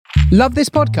Love this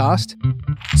podcast?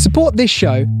 Support this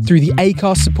show through the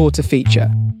Acast supporter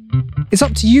feature. It's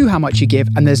up to you how much you give,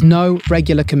 and there's no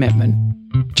regular commitment.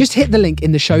 Just hit the link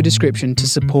in the show description to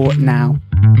support now.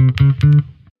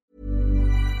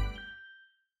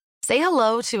 Say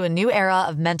hello to a new era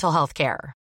of mental health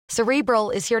care. Cerebral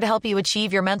is here to help you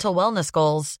achieve your mental wellness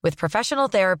goals with professional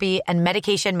therapy and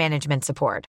medication management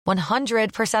support.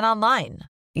 100% online.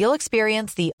 You'll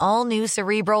experience the all-new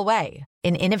Cerebral Way,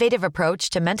 an innovative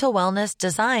approach to mental wellness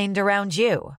designed around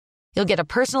you. You'll get a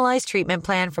personalized treatment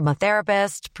plan from a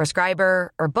therapist,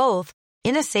 prescriber, or both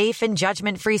in a safe and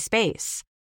judgment-free space.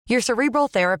 Your Cerebral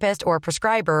therapist or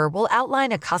prescriber will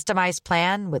outline a customized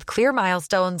plan with clear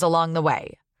milestones along the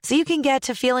way, so you can get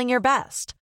to feeling your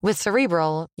best. With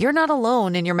Cerebral, you're not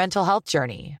alone in your mental health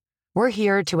journey. We're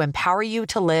here to empower you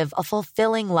to live a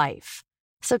fulfilling life.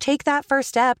 So take that first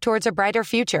step towards a brighter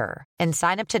future and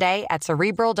sign up today at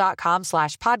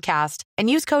Cerebral.com/podcast and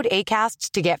use code ACAST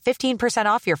to get 15%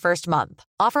 off your first month.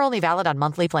 Offer only valid on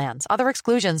monthly plans. Other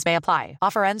exclusions may apply.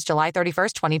 Offer ends July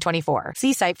 31st, 2024.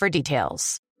 See site for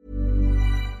details.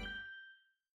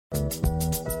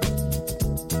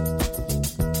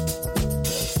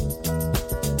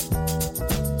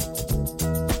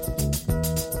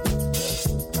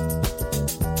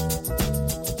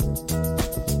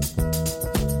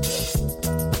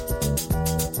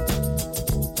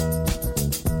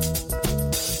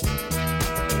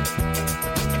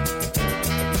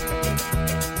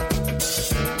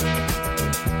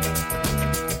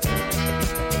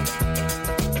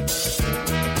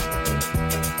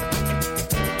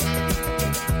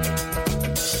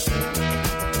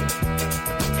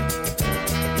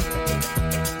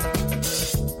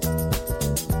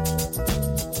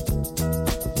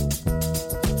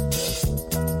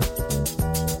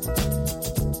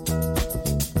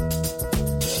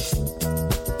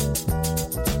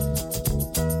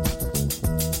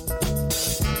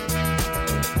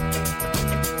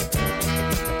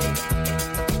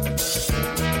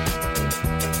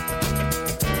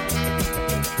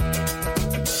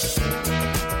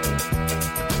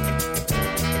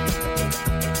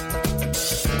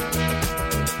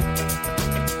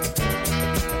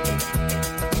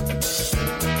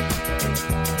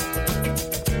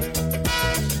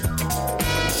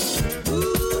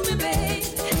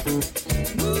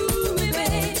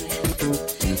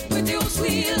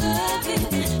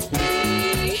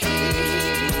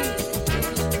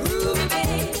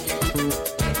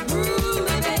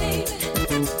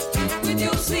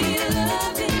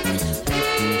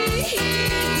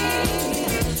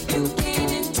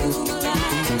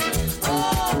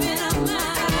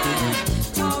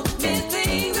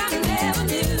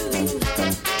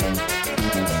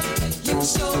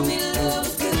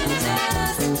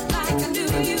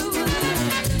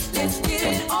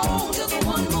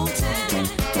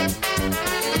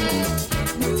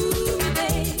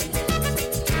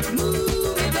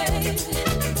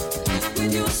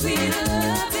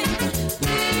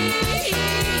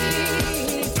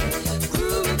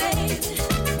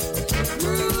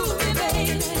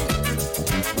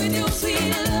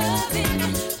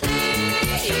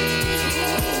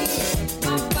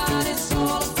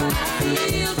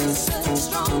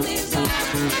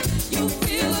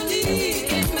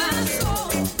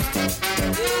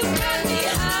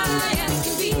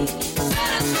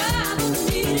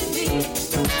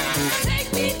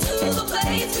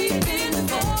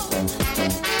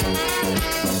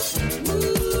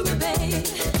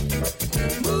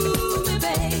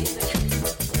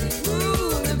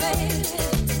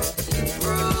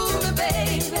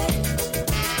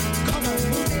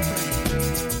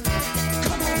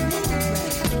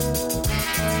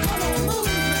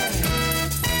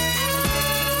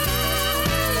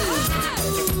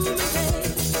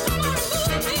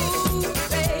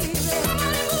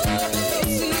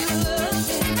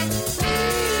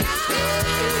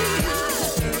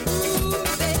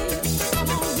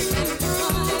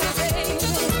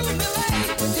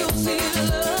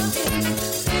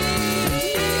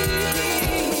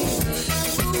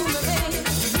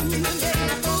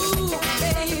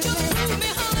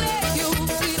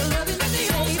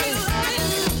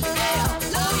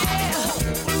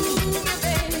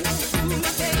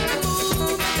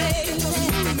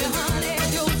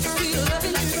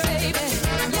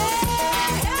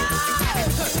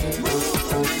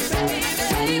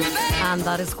 And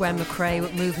that is Gwen McRae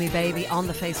with Move Me Baby on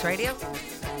The Face Radio.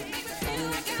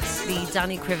 The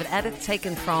Danny Crivet edit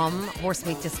taken from Horse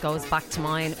Meat Disco's Back to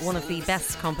Mine, one of the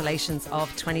best compilations of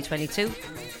 2022.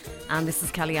 and this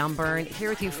is Kellyanne Byrne here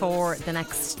with you for the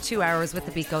next 2 hours with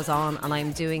The Beat Goes On, and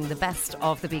I'm doing the best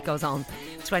of The Beat Goes On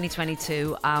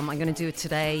 2022. I'm going to do it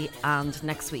today and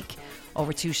next week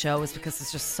over 2 shows because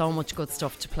there's just so much good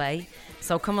stuff to play.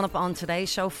 So coming up on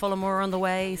today's show, Fullamore on the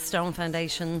way, Stone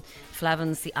Foundation,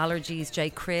 Flevens, The Allergies, J.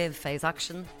 Criv, Phase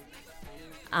Action,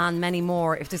 and many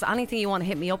more. If there's anything you want to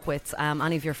hit me up with,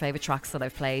 any of your favourite tracks that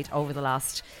I've played over the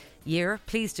last year,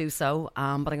 please do so. But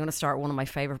I'm going to start one of my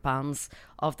favourite bands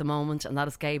of the moment, and that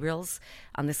is Gabriel's,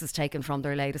 and this is taken from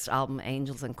their latest album,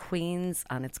 Angels and Queens,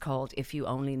 and it's called If You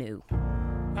Only Knew.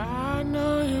 I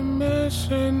know you're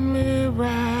missing me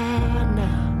right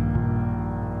now.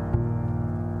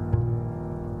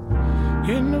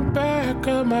 In the back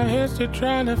of my head, still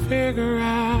trying to figure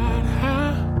out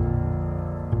how.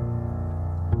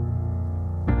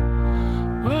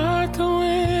 Why'd the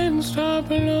wind stop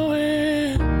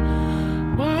blowing?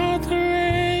 Why'd the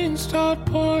rain start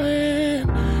pouring?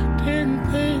 Didn't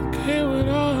think it would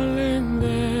all end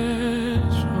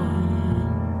this wrong.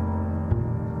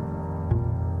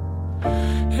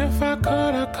 If I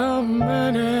could, I'd come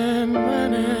running,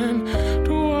 running.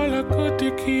 Do all I could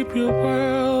to keep your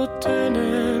world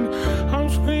turning. I'm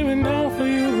screaming out for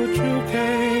you, but you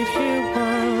can't hear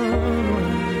one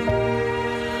word.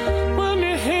 When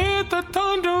you hear the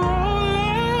thunder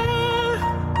rolling,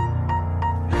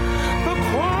 the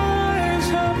choirs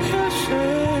up here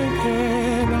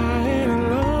singing, I ain't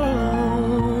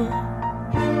alone.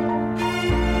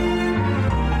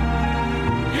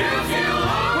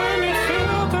 When you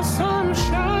feel the sun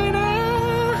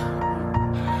shining,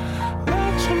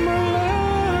 that's my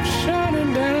love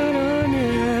shining down on you.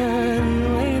 You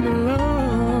ain't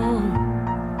alone.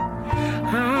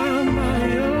 I'm by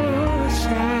your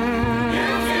side.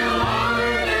 If you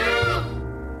only knew.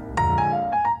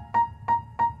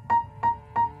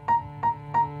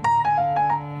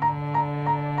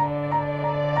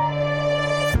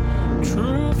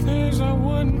 Truth is, I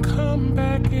wouldn't come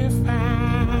back if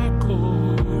I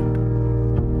could.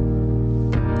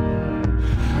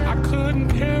 I couldn't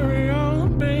carry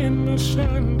on being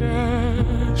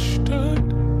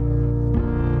misunderstood.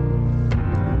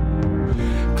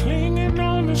 Clinging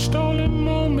on to stolen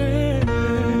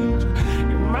moments.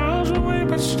 You're miles away,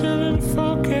 but still in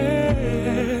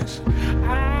focus.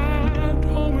 I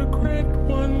don't regret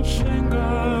one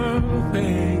single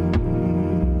thing.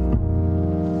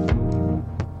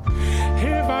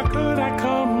 If I could, I'd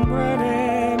come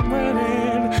running,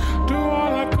 running. Do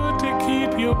all I could to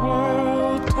keep your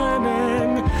world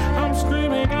turning. I'm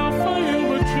screaming out for you,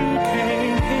 but you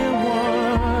can't hear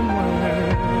one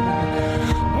word.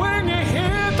 When you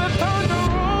hear the thunder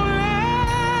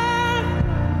rolling,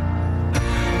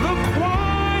 the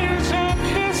choirs up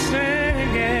here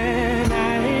singing, I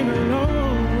ain't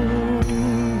alone.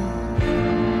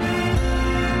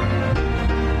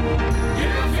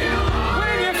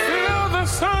 When you feel the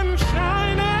sun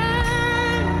shining,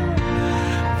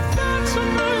 that's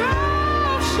my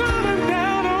love shining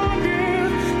down on you.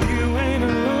 You ain't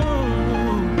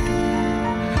alone.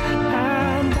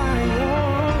 I'm by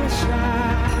your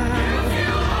side. If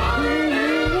you only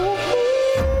knew.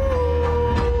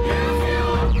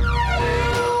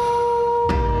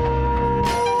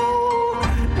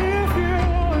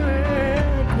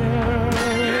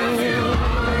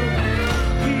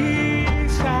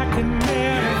 Peace I can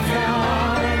never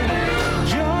find.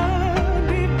 Joy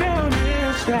deep down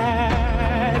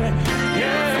inside.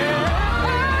 Yeah.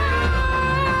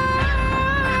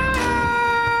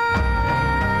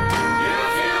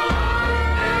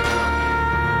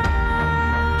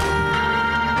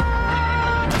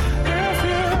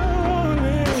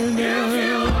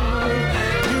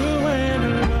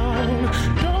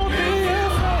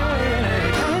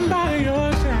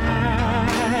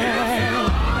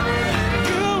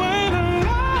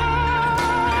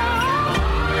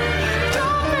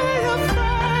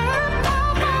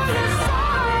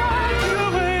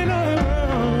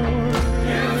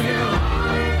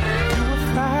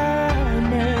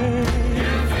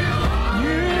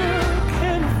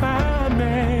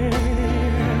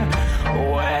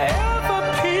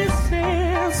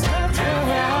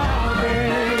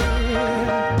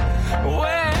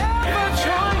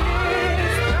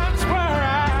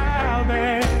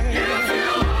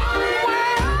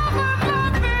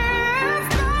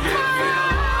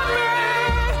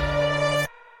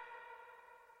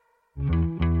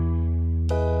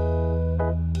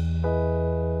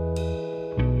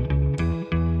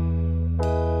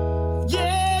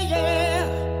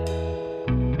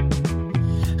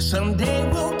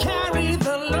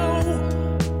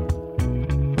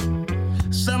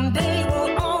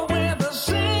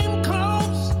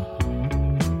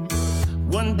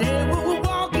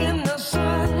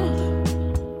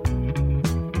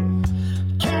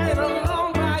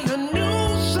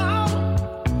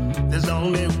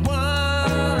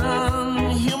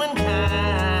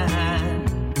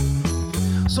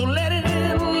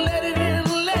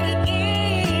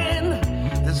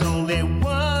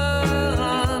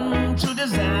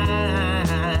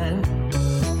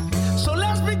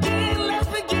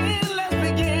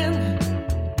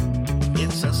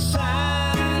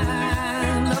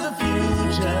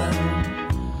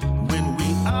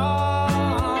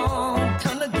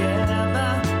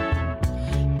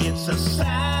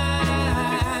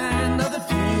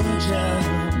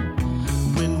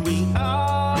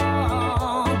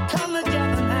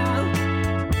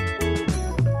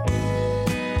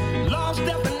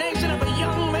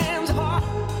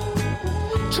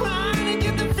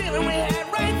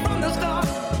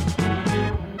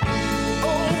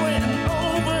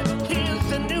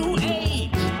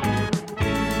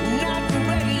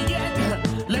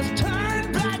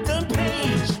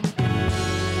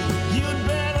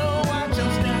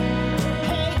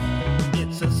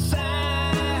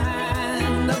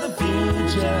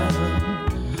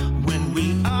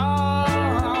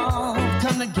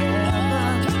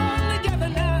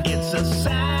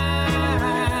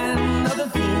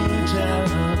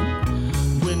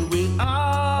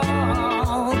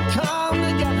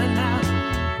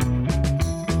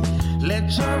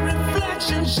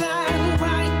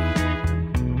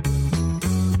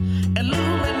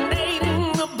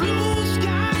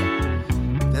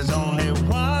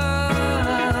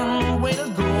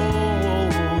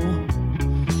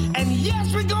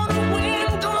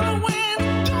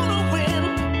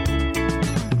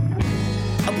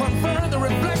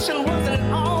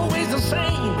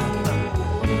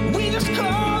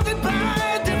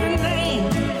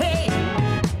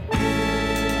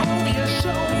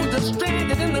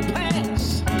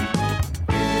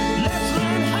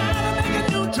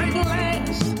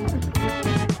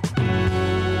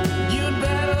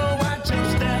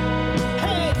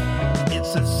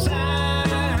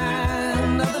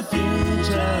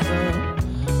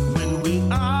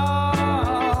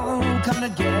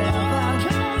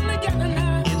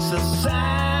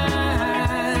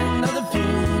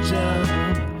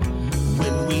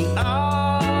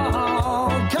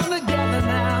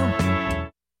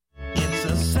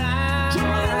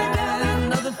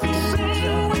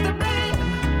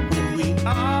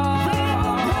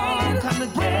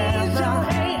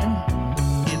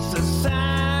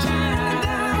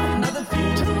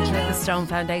 Stone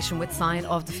Foundation with Sign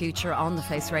of the Future on The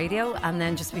Face Radio. And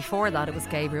then just before that, it was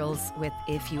Gabriel's with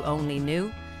If You Only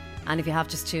Knew. And if you have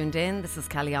just tuned in, this is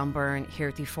Kellyanne Byrne here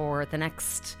with you for the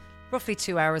next roughly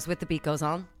 2 hours with The Beat Goes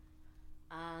On.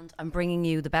 And I'm bringing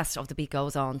you the best of The Beat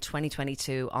Goes On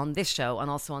 2022 on this show and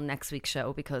also on next week's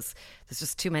show, because there's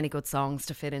just too many good songs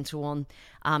to fit into one.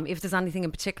 If there's anything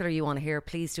in particular you want to hear,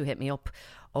 please do hit me up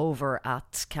over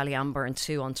at Kellyanne Byrne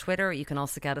 2 on Twitter. You can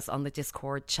also get us on the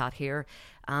Discord chat here.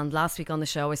 And last week on the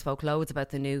show I spoke loads about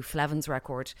the new Flevens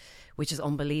record, which is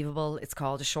unbelievable. It's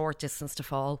called A Short Distance to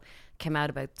Fall. Came out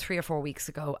about 3 or 4 weeks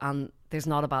ago, and there's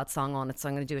not a bad song on it, so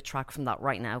I'm going to do a track from that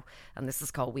right now, and this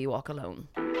is called We Walk Alone.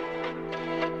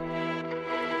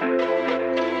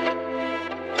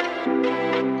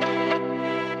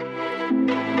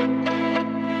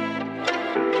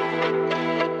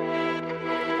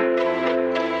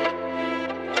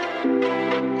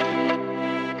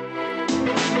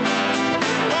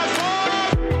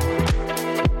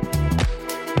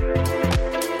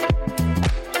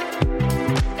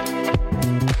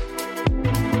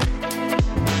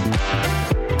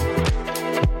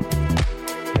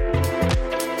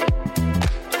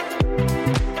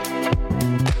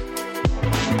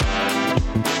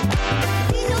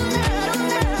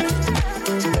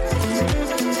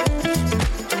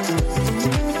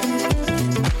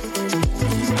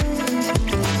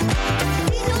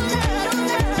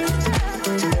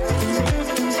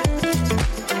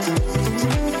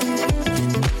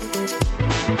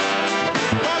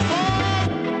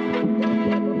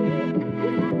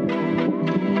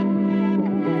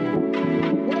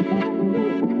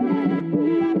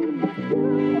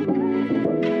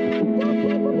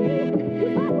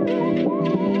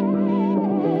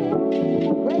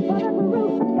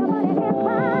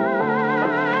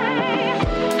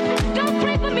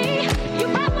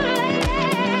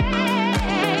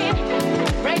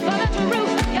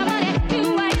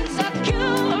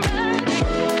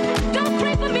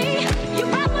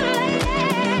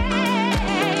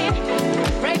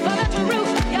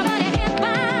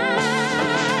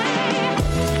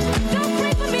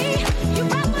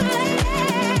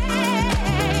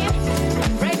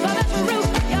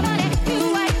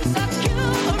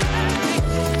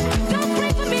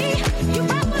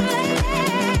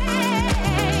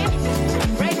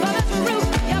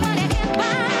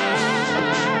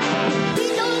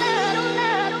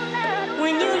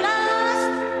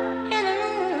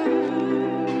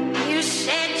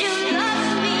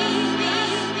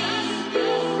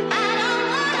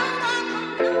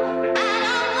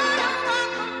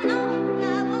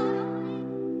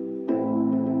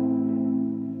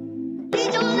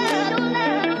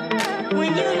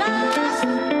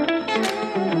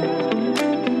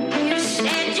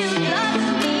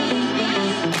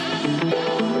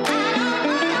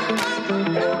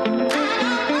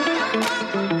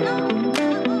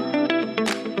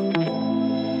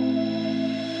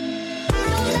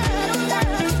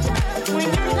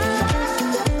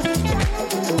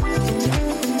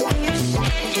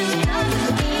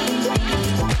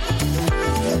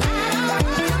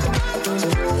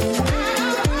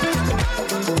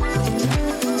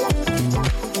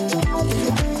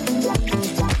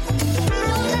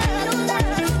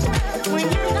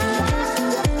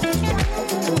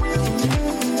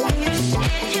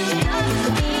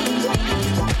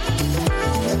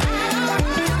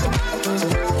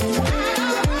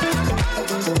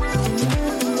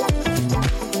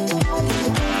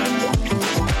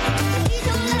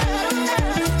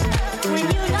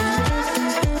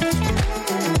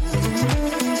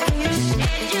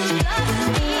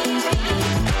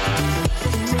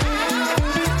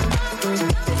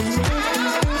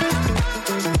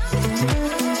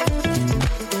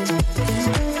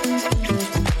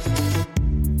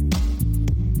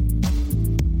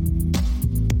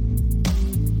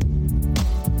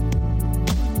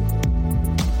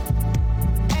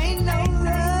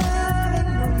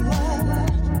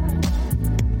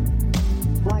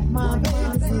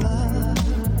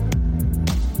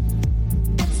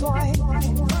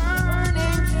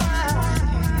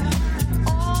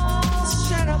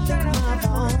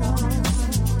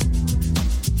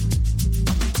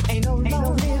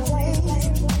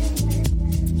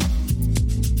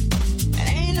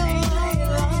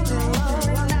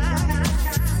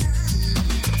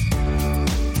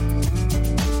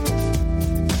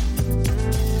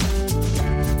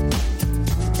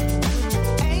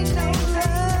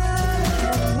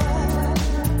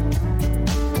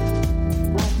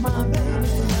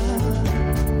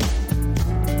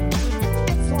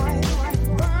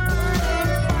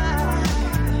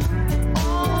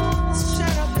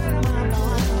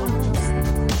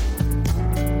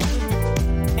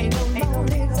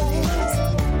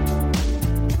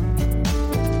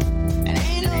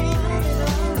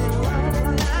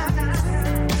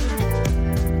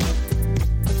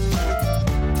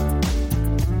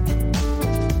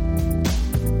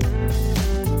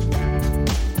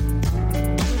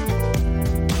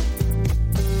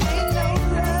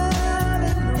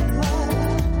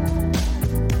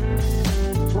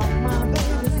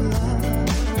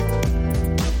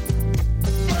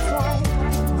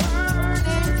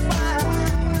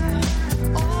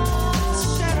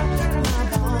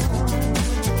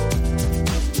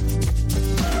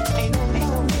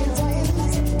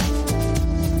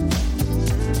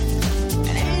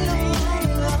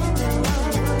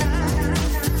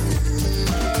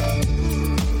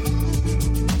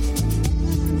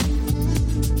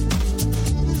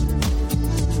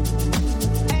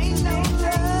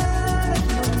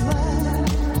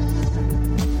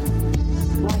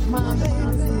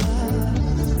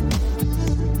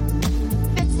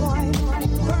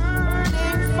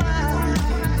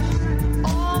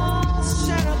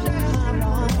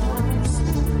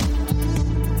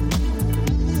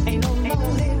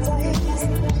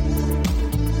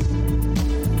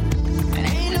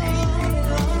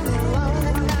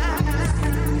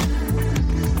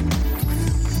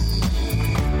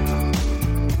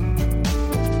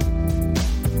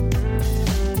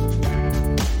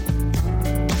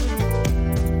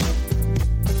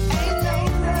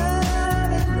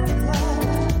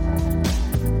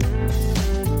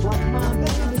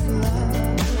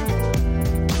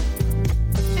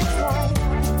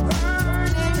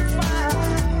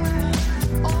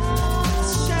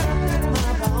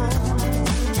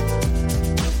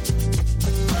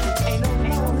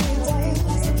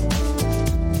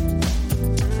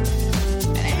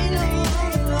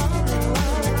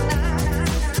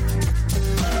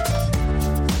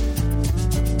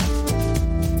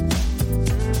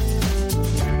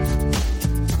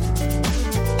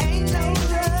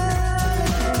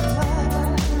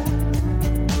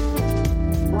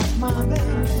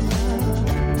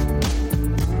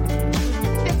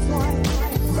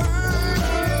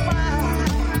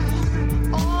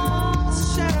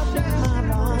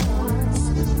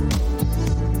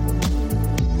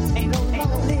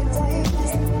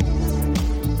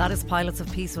 Pilots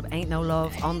of Peace with Ain't No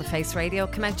Love on the Face Radio.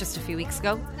 Came out just a few weeks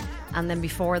ago. And then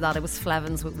before that it was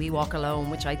Flevens with We Walk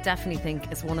Alone, which I definitely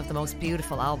think is one of the most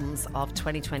beautiful albums of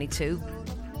 2022.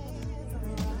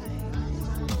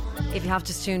 If you have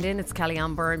just tuned in, it's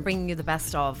Kellyanne Byrne bringing you the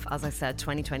best of, as I said,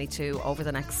 2022 over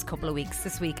the next couple of weeks,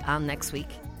 this week and next week.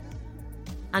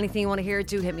 Anything you want to hear,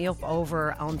 do hit me up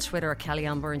over on Twitter at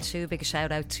Kellyanne Byrne too. Big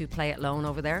shout out to Play It Lone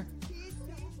over there.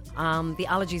 The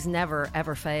Allergies never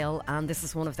ever fail, and this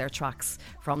is one of their tracks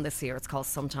from this year. It's called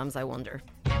Sometimes I Wonder.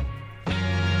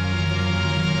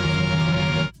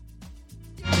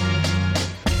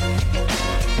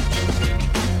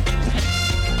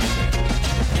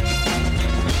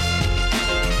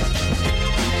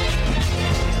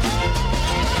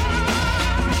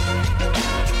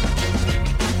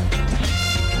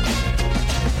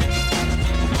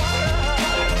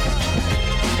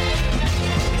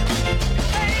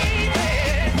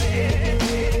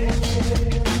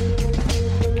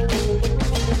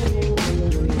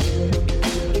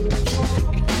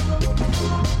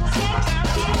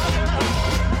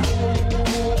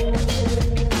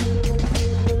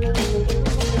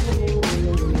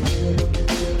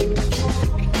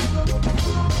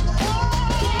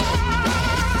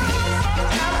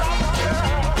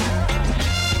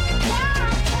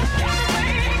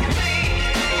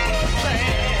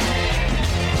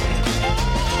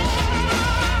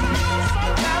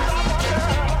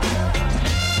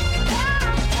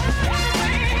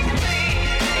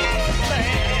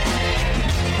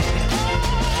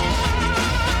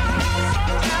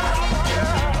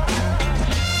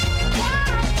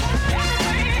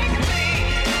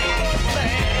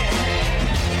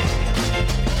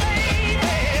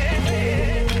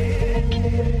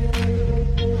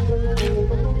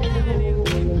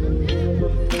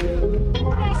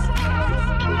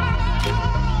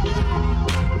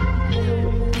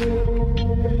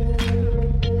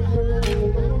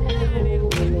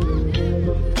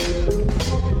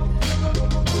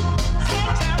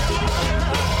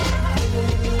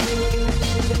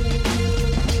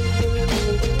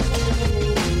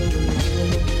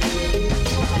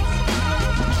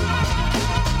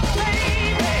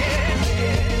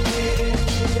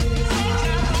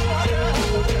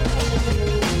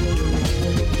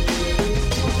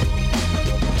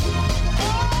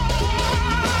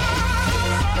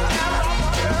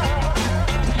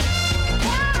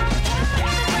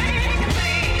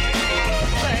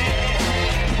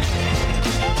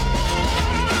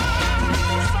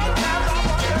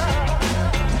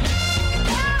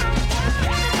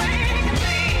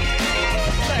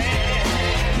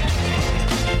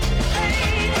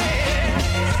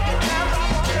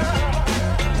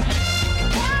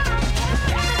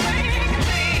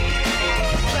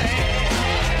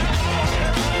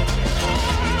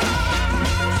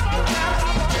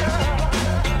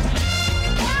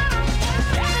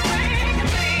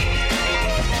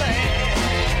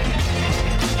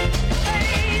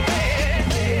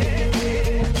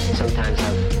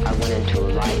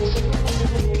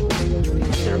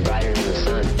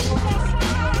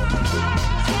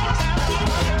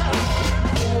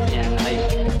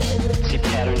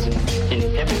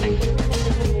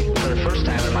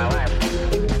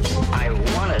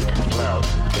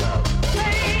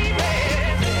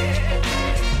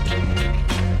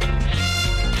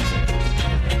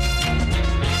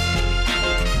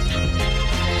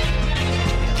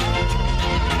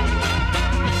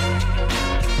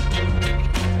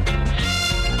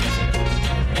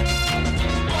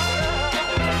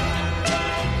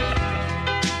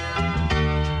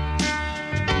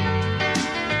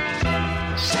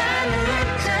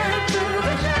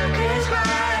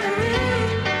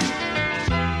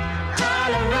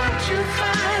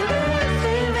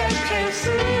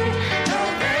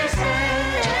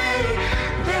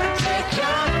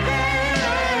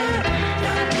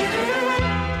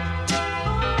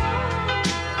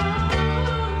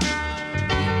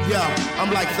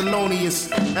 like Thelonious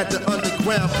at the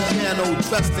underground piano,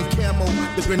 dressed in camo,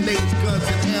 the grenades, guns,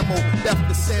 and ammo, left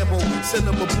the sample, send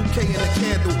them a bouquet and a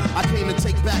candle. I came to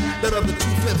take back that other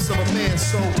 2/5 of a man's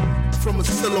soul, from a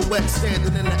silhouette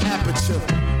standing in the aperture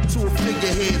to a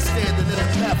figurehead standing in the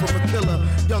path of a killer,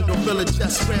 young gorilla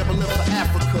just scrambling for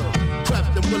Africa.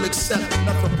 Trapped and will accept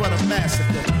nothing but a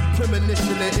massacre.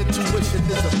 Premonition and intuition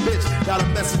is a bitch. Got a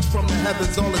message from the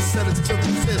heavens, all it said is to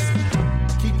resist.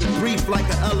 Keep it brief like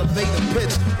an elevator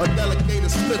pitch, a delegator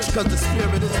switch, cause the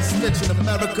spirit is a snitch in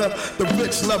America. The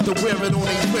rich love to wear it on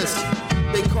their wrist.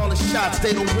 They call it shots,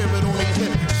 they don't wear it on their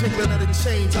hip. Jiggling of the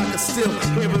chains, I can still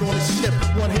hear it on the ship.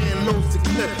 One hand loads the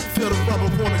clip, feel the rubber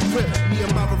on the grip. Me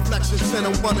and my reflection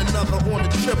sending one another on the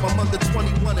trip. I'm under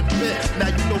 21 and bit, now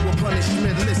you know what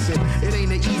punishment. Listen, it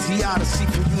ain't an easy odyssey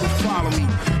for you to follow me.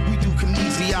 We do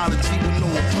kinesiology with no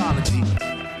apology.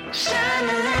 Shine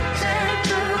a lantern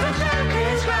through the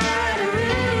darkest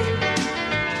ridery.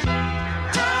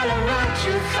 All around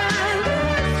you find the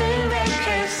one thing they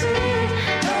can't see.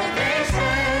 Though they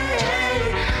say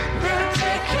they'll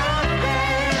take your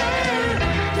pain,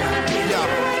 don't give it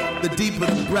away. The deeper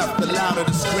the breath, the louder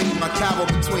the scream. I cower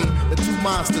between the two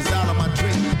monsters out of my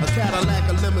dream. A Cadillac,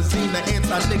 a limousine, an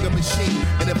anti-nigga machine.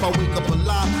 And if I wake up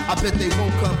alive, I bet they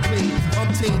won't come clean.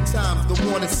 Umpteen times, the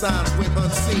warning signs went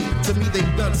unseen. To me,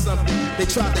 they've done something. They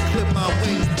tried to clip my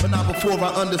wings, but not before I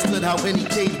understood how any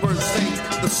cage bird sings.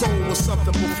 The soul was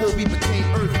something before we became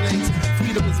earthlings.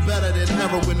 Freedom is better than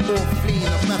heroin, morphine,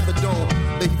 or methadone.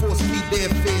 They force feed their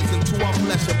fears into our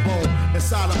flesh and bone.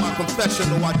 Inside of my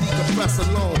confessional, I decompress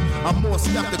alone. I'm more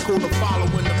skeptical to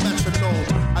following the metronome.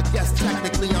 I guess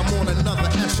technically I'm on another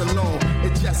echelon.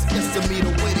 It just gets to me the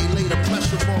way they lay the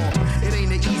pressure on. It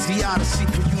ain't an easy odyssey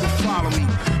for you to follow me.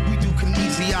 We do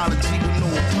kinesiology with no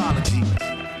apology.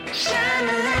 Shine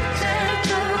a lantern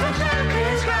through the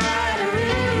darkest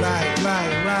ridery.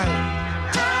 Right.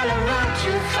 All around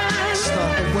you find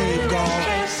Start the wave, you God.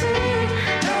 can't see.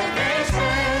 Though they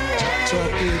say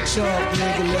Talk big talk,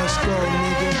 nigga, let's go,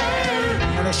 nigga.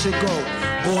 How that shit go?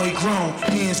 Boy grown,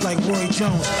 hands like Roy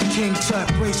Jones. King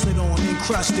Tut bracelet on,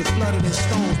 encrusted, flooded in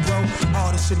stones, bro.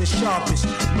 Artists in the sharpest,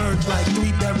 merge like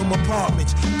 3-bedroom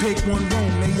apartments. Pick one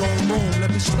room, they all room. Let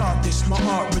me start this. My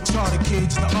art retarded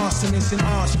kids, the arsonist and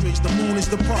ostrich. The moon is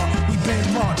the park, we been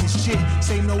partners. Shit,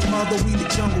 say no other. We the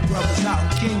Jungle Brothers out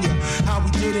in Kenya. How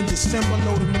we did in December,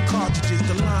 loading them cartridges.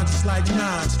 The lines is like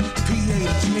nines.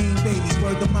 P80s, mean babies,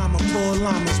 word the mama, full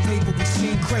llamas. Paper we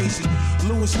seen crazy.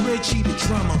 Louis Ritchie, the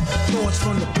drummer. Thoughts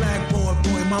from the blackboard,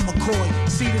 boy, Mama Coy.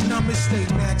 See the numbers, stay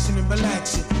maxing and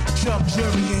relaxing. Chuck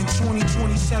Jury in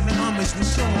 2027 Hummers with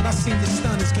song. I seen the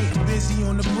stunners getting busy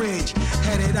on the bridge.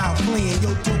 Headed out playing,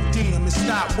 yo, dope damn, and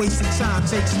stop wasting time,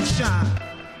 take some shine.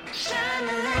 shine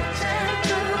a lantern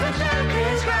through the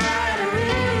darkest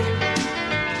ridery.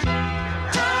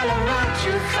 All around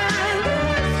you find the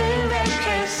one thing they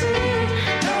can't see.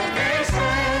 Though they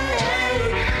say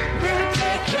they'll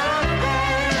take your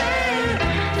pain,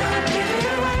 don't give it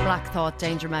away. Black Thought,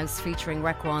 Danger Mouse featuring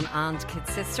Rekwan and Kid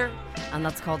Sister, and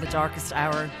that's called The Darkest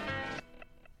Hour.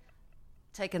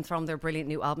 Taken from their brilliant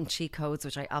new album Cheat Codes,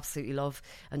 which I absolutely love.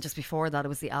 And just before that, it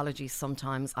was The Allergies,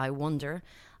 Sometimes I Wonder.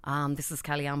 This is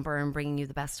Kellyanne Byrne bringing you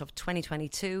the best of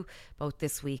 2022, both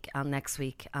this week and next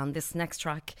week. And this next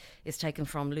track is taken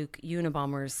from Luke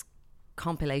Unabomber's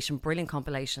compilation, brilliant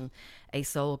compilation, A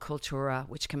Soul Cultura,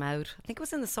 which came out, I think it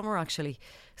was in the summer actually.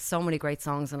 So many great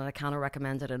songs, and I cannot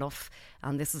recommend it enough.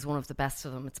 And this is one of the best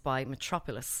of them. It's by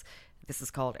Metropolis. This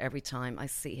is called Every Time I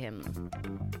See Him.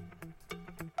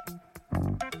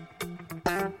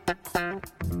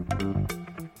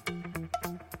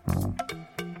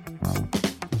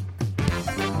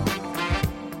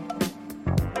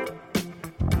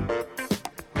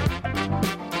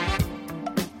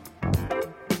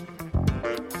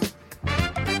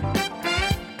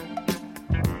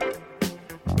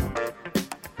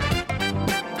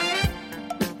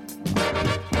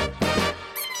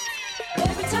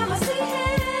 Every time I see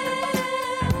him,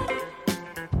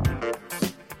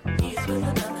 he's with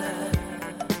another.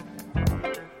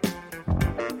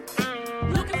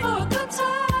 Looking for a good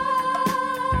time.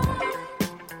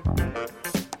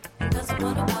 He doesn't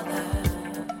want to bother.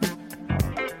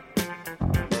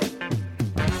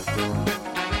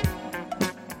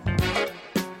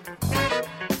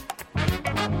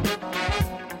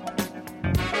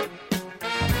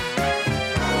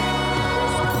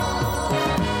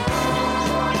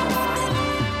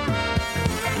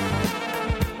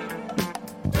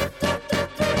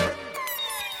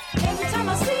 Every time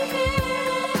I see him,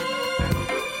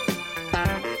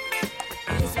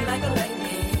 he hits me like a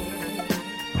lightning.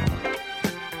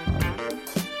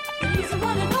 He's the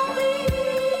one and only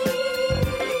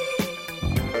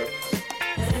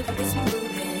that ever gets me moving.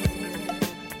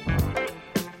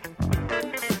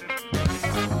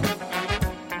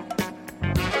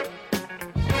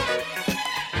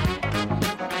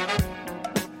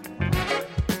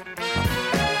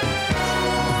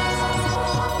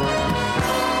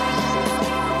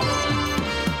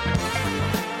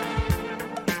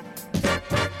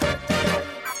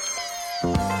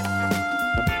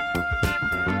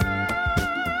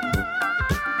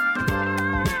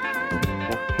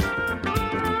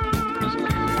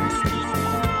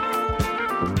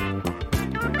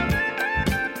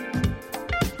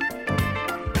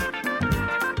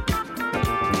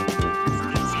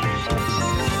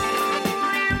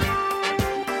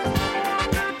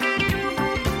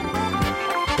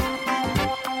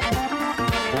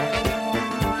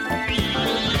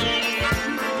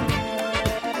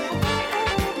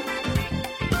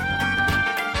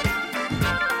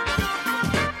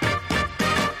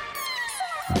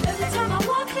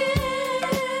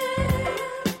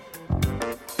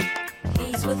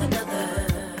 with another.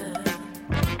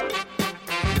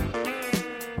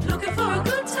 Looking for a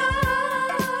good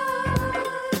time.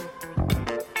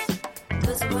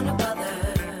 Doesn't wanna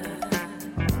bother.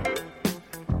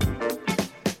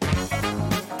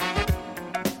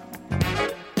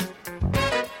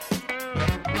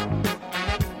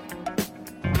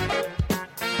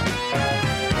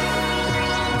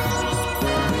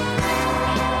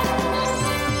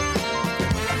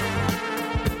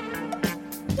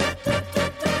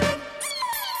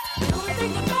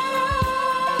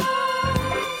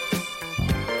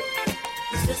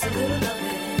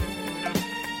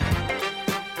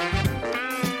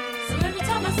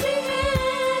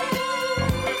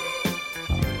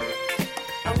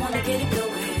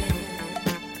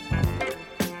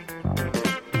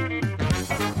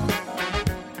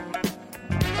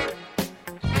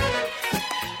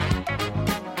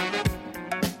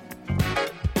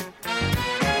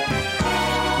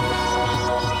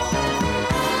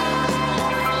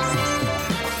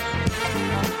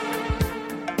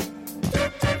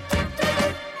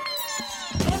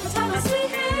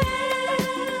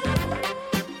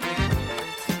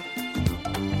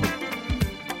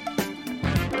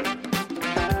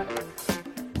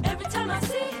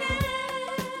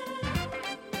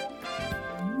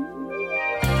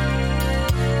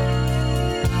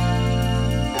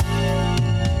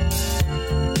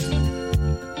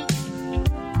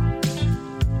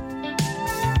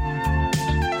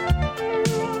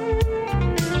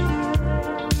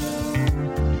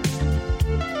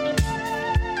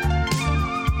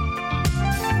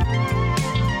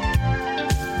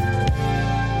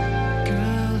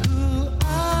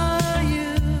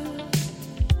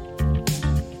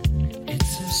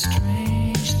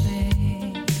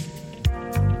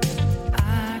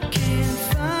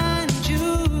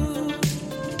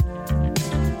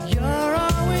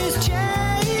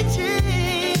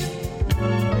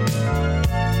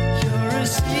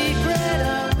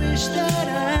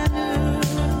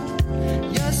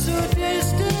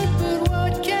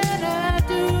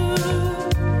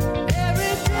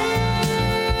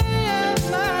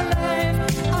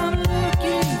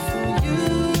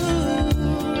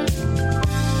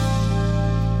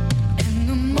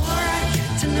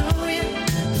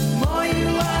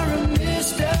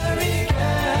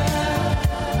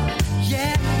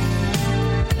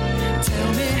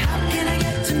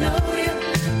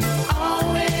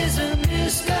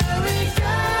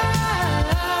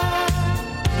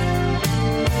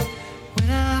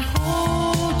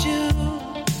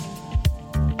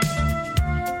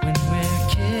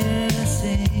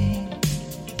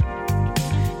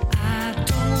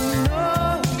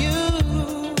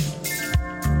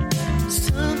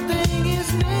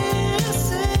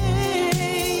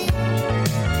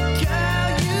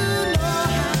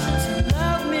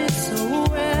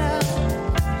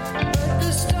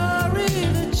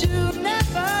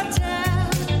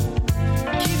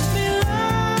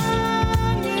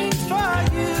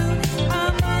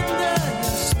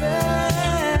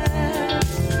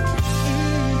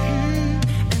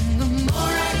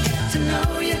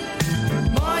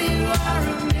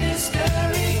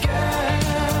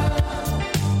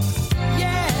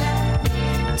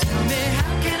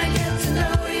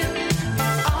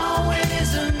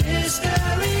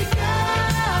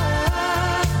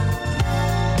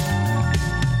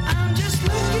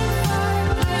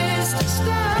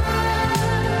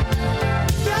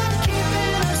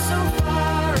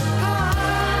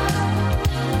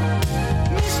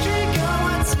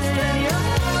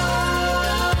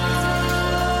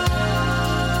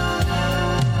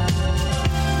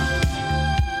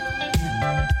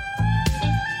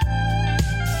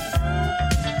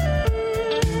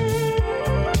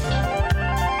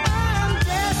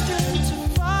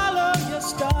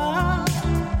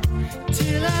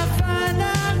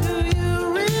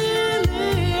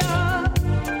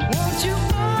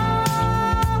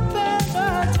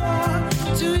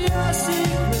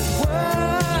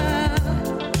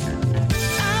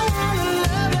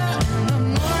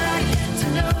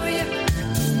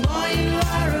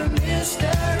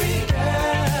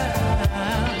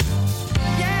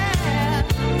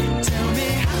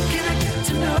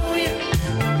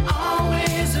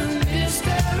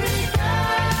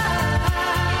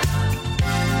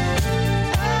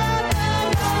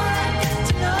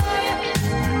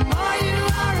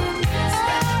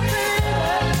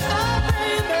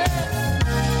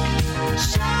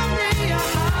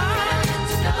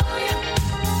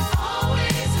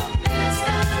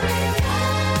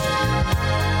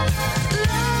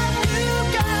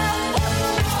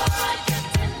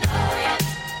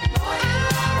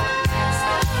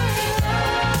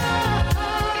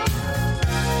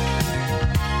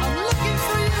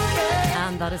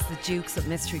 is the Dukes of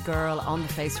Mystery Girl on the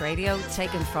Face Radio,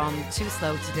 taken from Too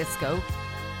Slow to Disco,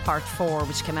 Part 4,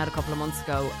 which came out a couple of months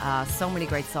ago. So many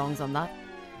great songs on that.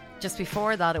 Just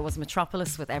before that, it was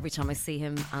Metropolis with Every Time I See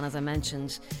Him, and as I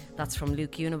mentioned, that's from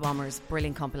Luke Unabomber's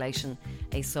brilliant compilation,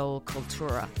 A Soul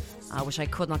Cultura, which I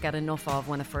could not get enough of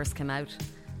when it first came out.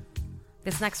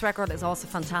 This next record is also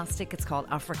fantastic. It's called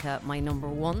Africa, My Number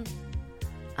One,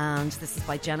 and this is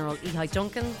by General Ehi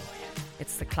Duncan.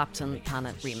 It's the Clapton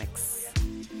Planet remix.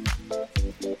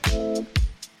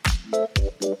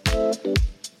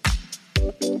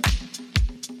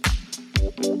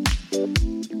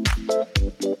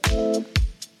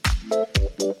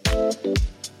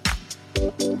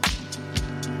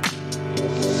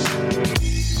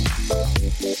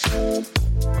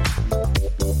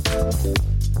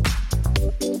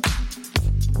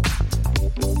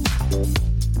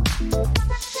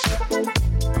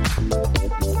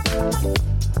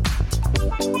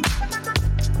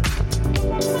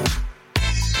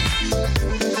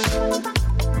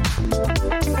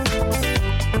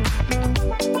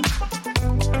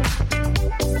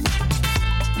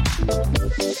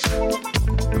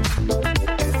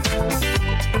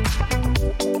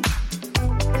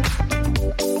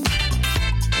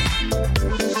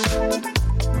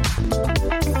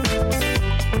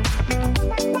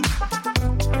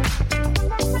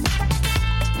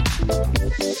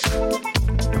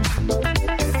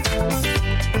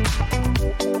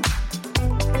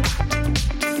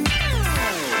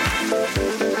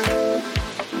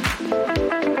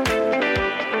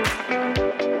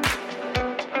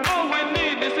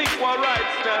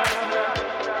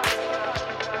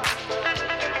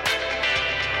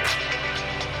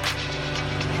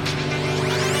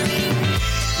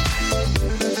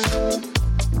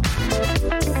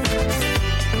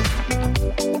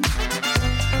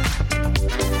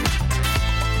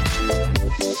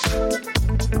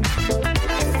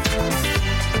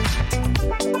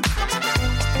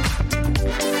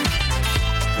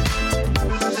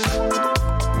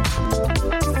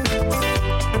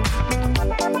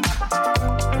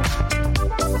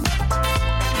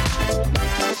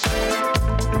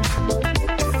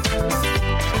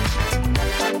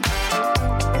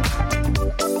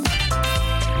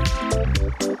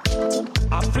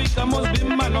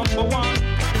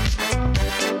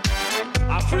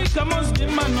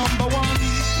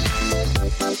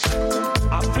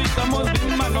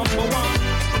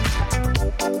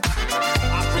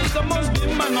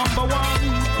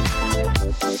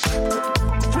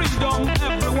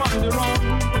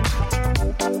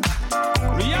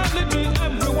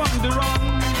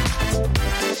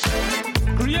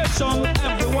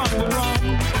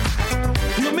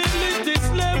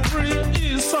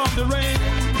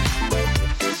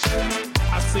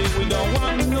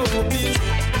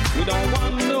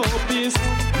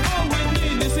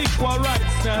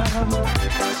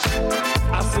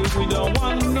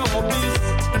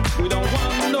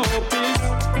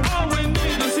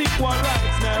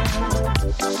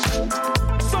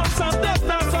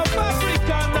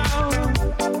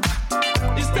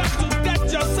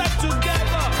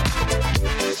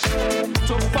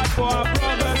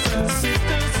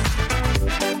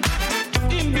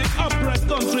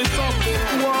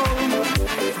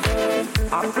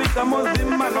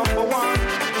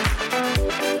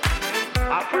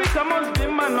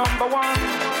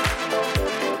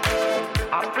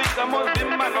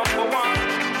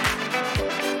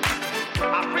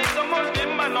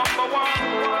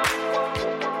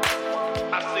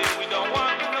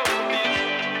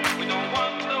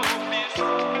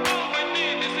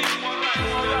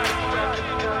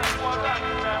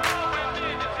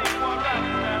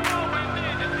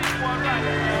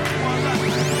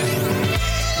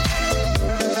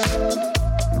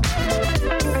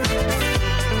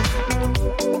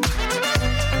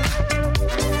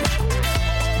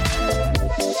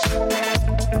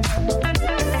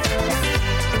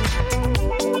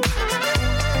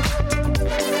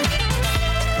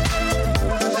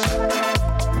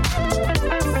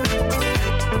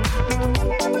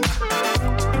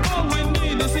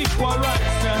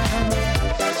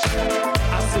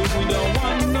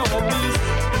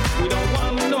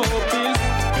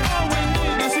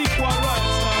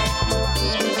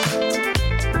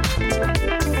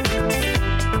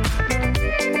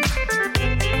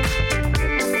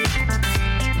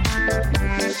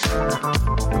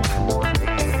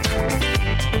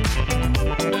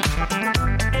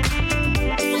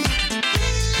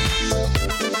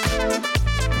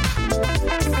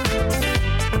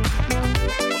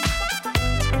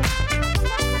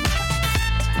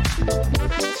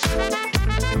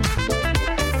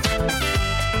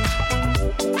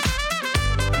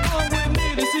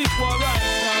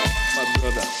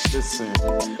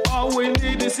 All we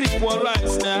need is equal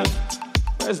rights now.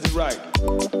 That's the right.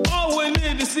 All we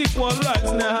need is equal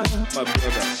rights now. My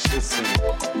brother, listen.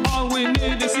 All we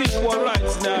need is equal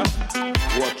rights now.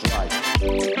 What right?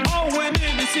 All we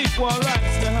need is equal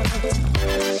rights now.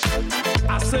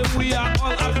 I say we are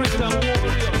all African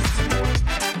warriors.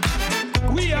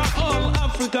 We are all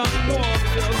African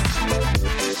warriors.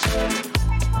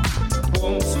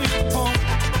 Home sweet home.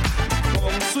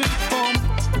 Home sweet home.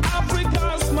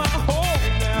 Africa's my home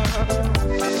now.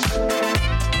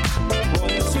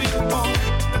 Home sweet home.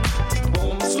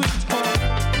 Home sweet home.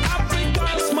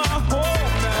 Africa's my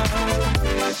home now.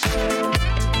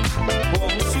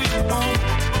 Home sweet home.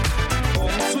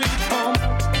 Home sweet home.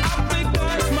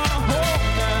 Africa's my home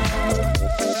now.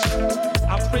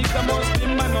 Africa must be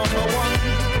my number one.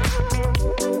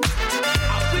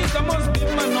 Africa must be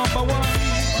my number one.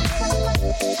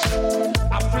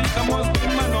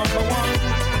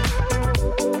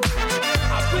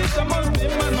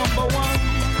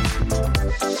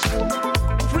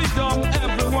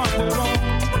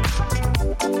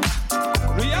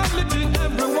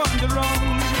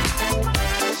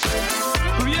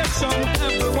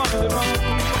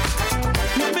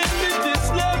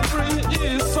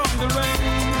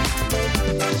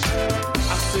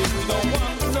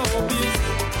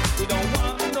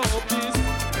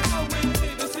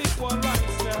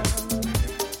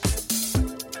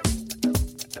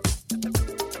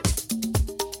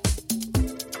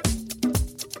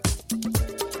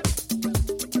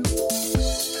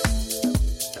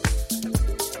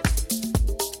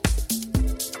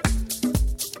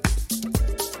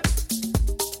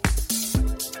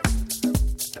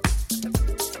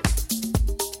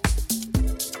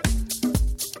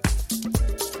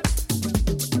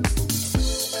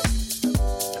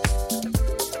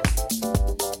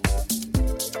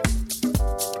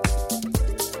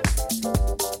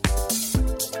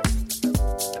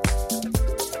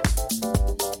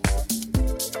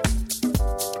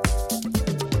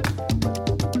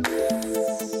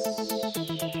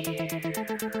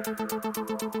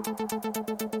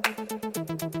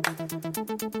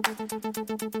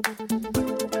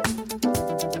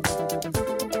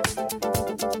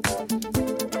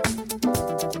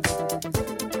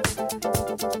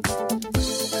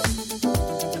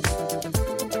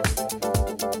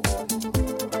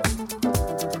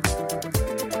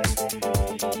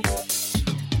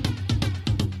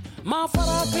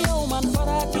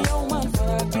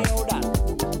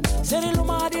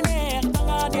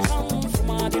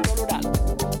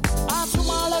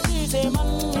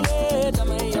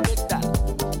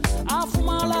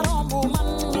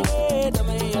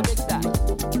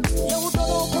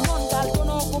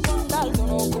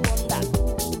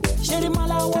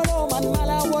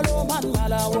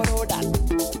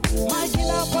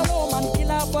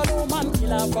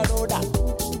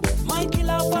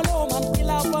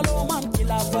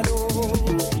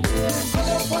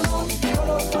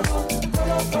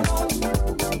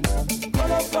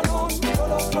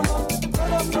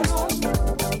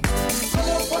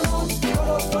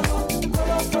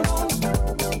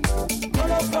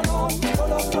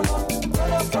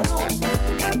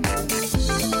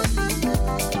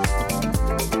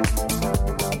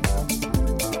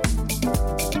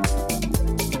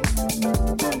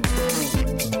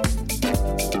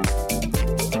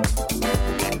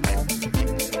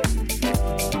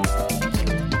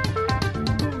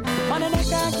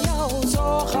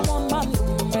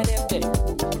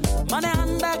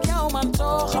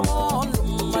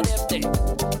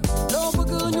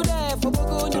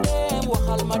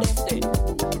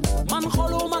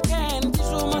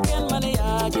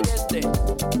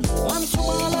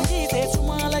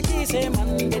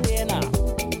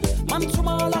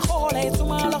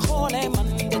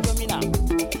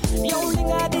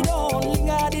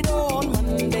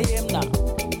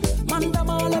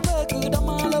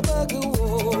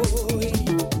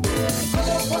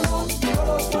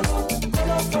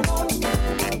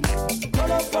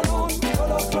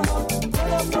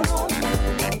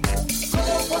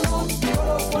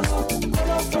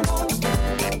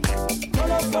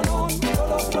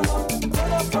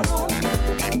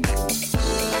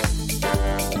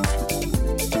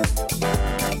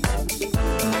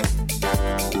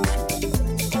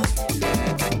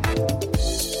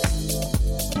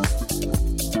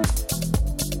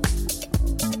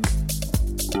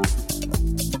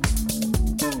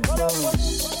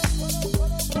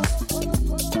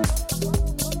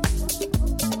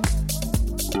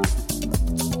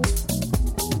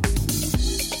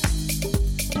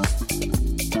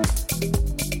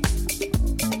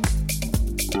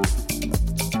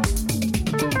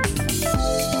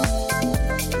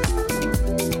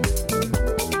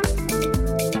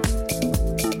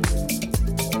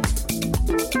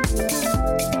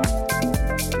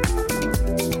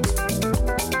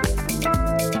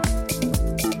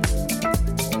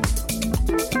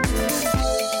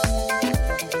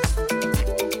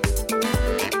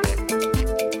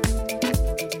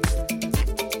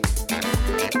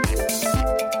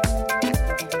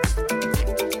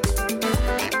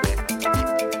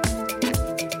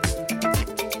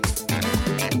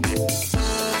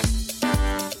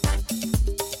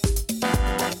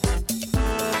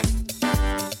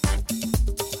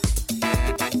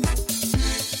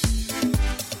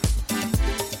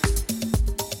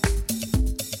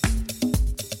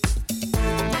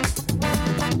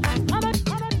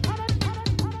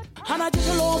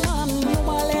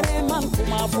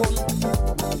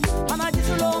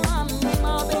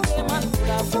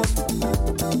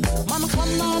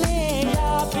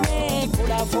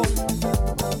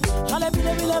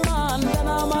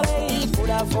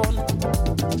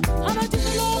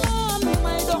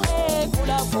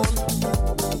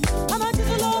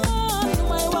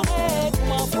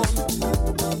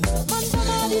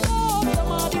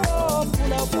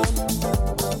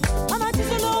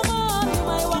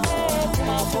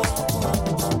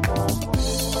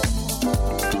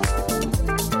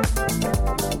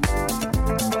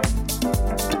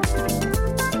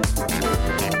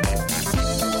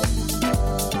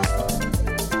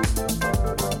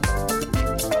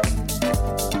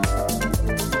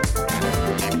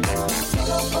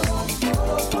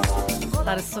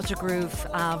 is such a groove.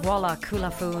 Voila,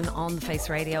 Kulafoon on the Face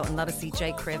Radio, and that is the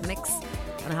J. Crib mix.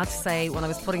 And I had to say, when I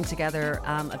was putting together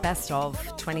a best of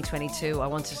 2022, I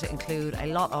wanted to include a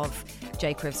lot of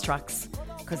J. Crib's tracks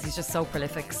because he's just so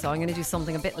prolific. So I'm going to do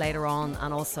something a bit later on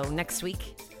and also next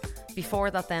week. Before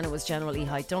that then, it was General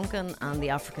Ehai Duncan and the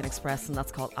African Express, and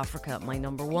that's called Africa, My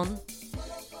Number One.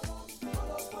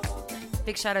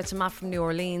 Big shout out to Matt from New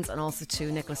Orleans and also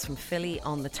to Nicholas from Philly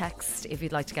on the text. If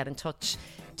you'd like to get in touch,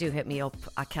 do hit me up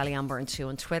at KellyAnn2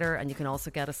 on Twitter, and you can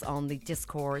also get us on the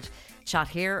Discord chat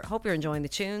here. Hope you're enjoying the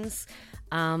tunes.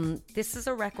 This is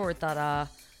a record that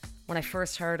when I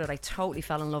first heard it, I totally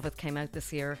fell in love with. Came out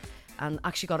this year and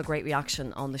actually got a great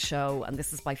reaction on the show, and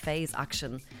this is by Phase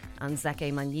Action and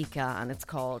Zeke Manyika, and it's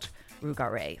called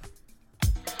Rugare.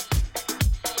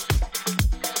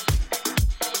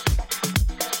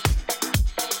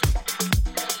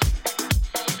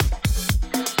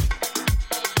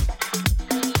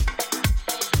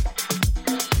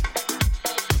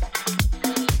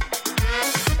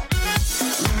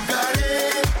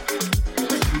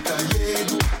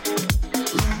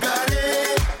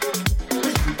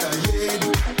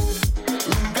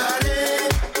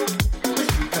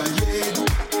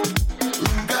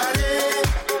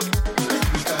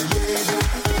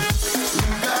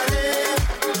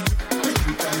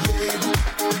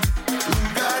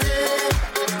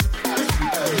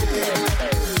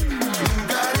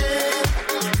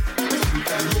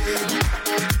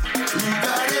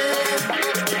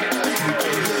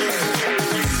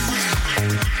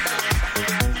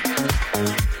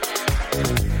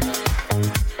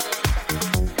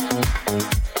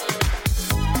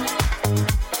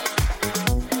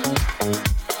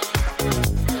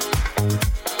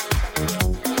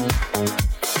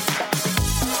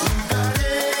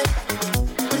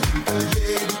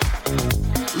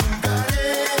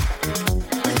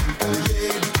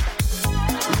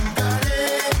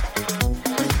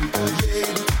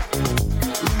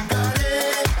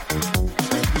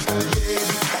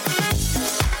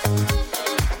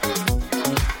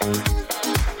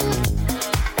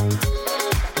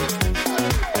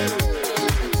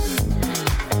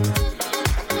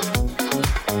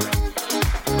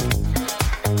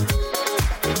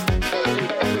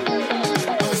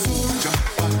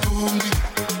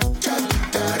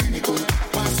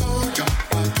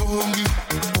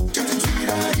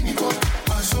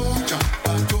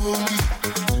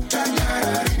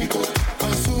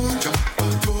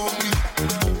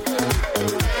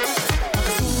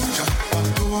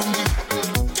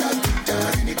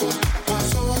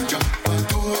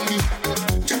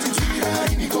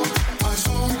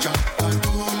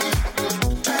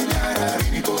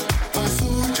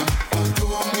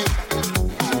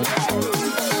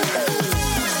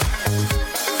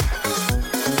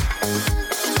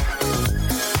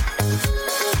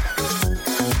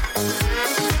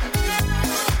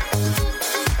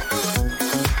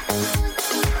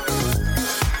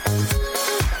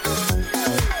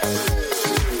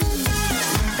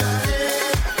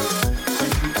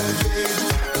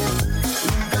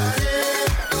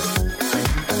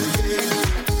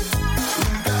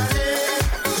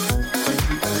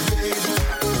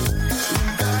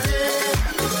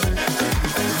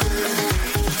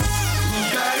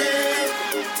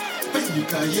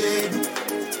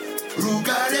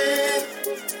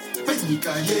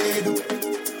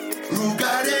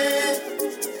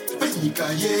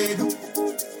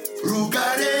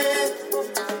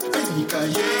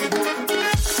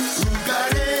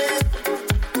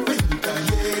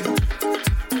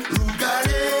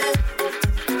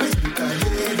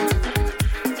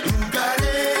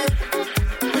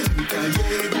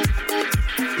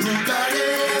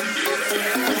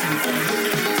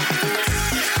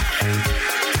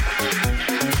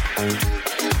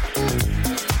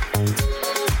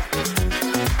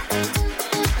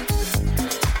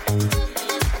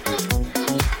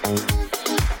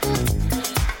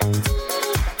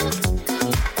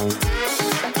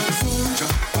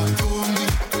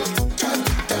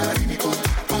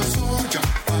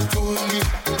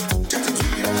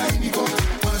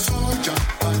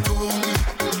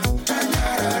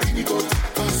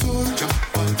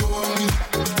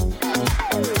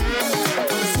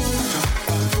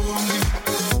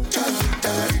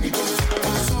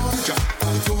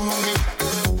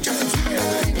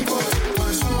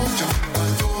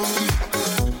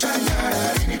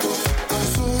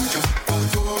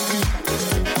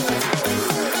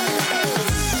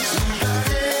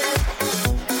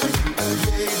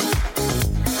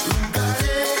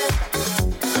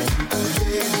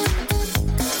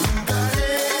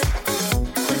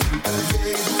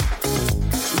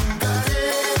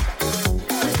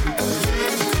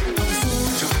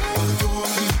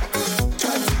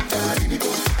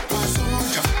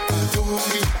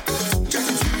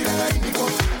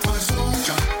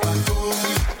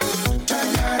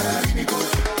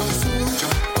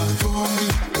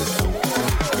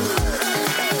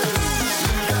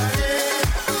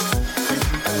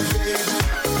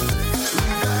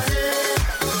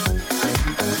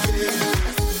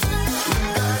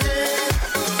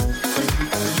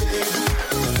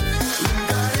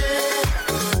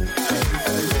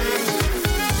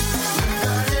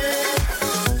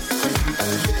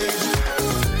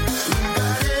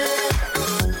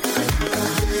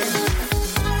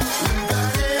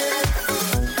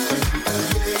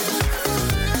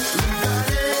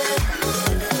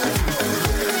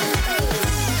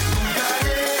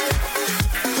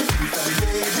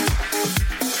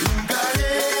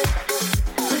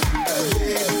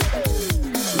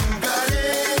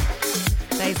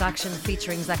 Today's action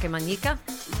featuring Zeka Manyika.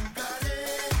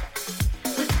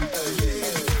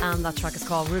 And that track is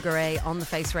called Rugare on the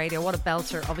Face Radio. What a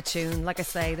belter of a tune. Like I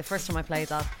say, the first time I played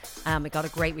that, it got a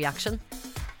great reaction.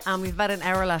 And we've about an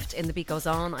hour left in The Beat Goes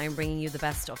On. I'm bringing you the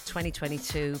best of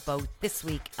 2022, both this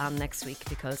week and next week,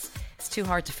 because it's too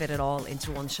hard to fit it all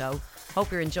into one show.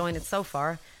 Hope you're enjoying it so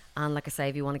far. And like I say,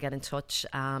 if you want to get in touch,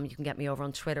 you can get me over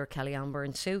on Twitter, Kelly Ann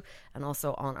Byrne too, and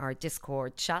also on our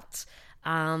Discord chat.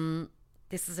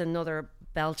 This is another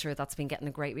belter that's been getting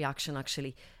a great reaction,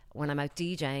 actually, when I'm out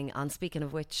DJing. And speaking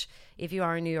of which, if you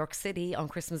are in New York City on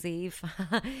Christmas Eve,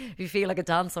 if you feel like a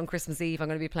dance on Christmas Eve, I'm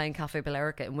going to be playing Cafe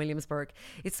Bellerica in Williamsburg.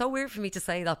 It's so weird for me to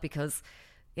say that because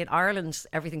in Ireland,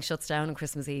 everything shuts down on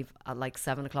Christmas Eve at like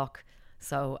 7 o'clock.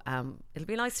 So it'll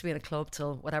be nice to be in a club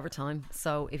till whatever time.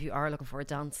 So if you are looking for a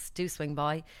dance, do swing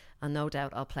by, and no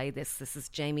doubt I'll play this. This is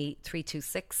Jamie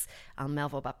 326 and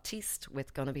Melvo Baptiste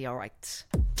with Gonna Be Alright.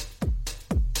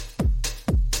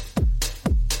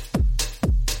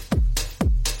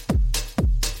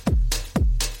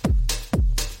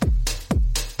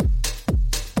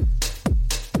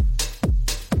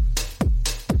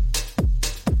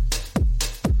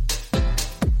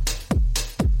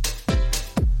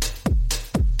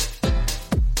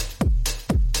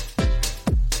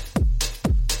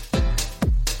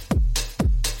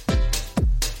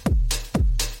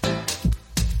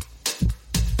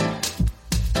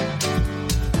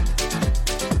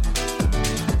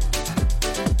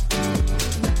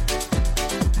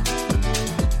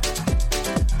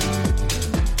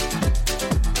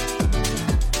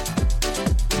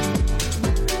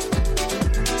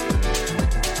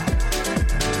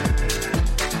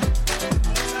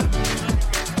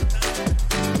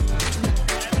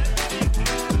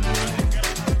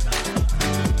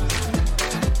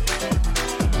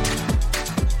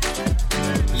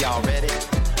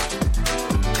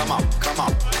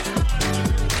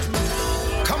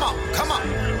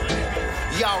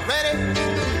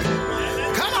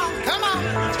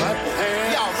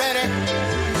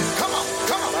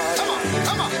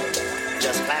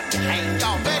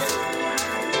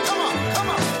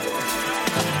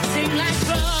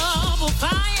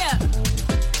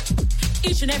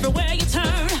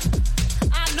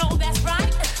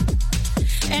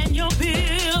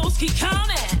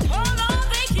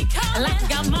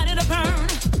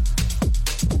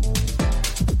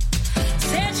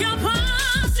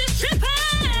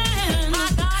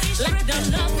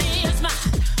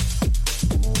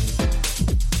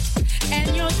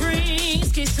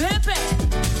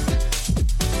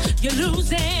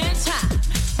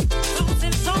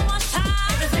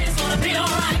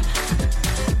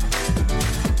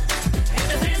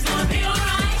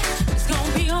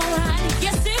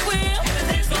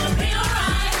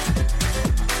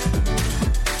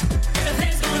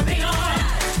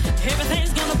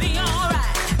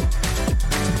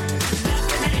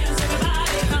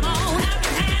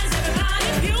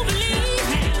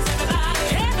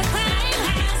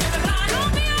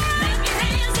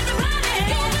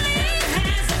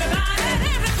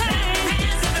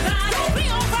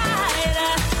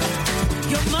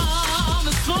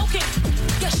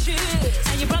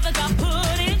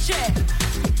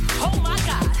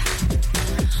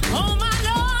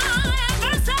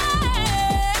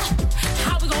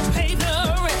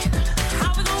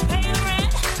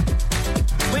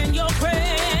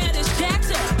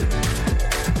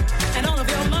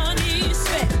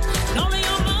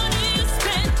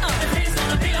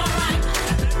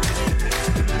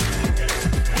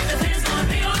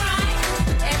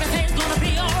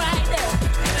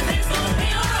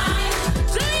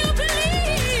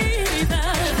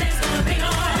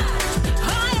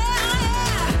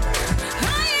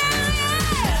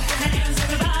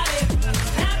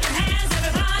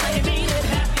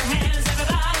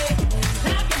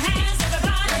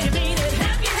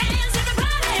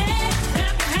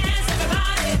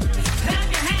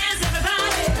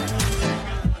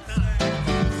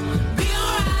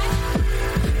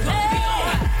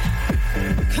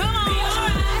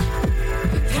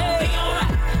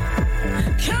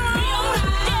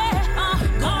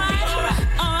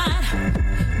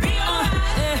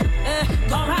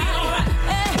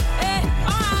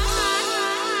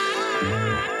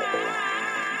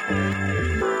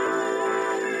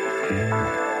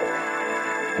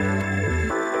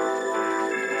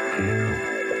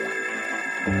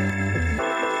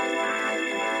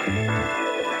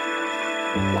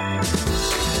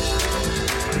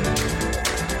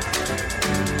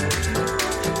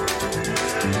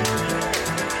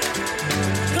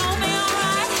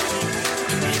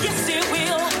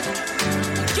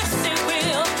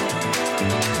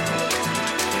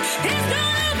 It's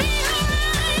gonna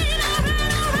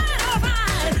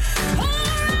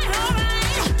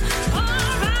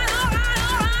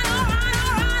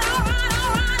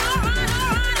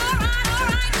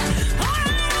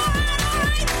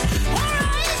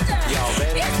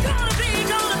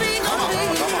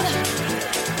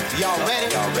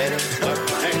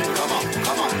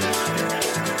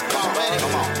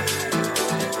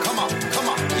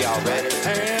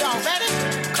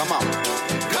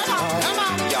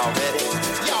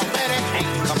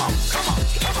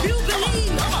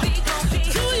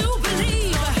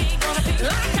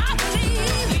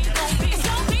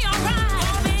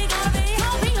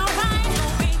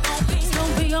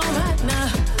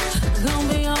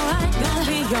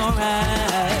alright.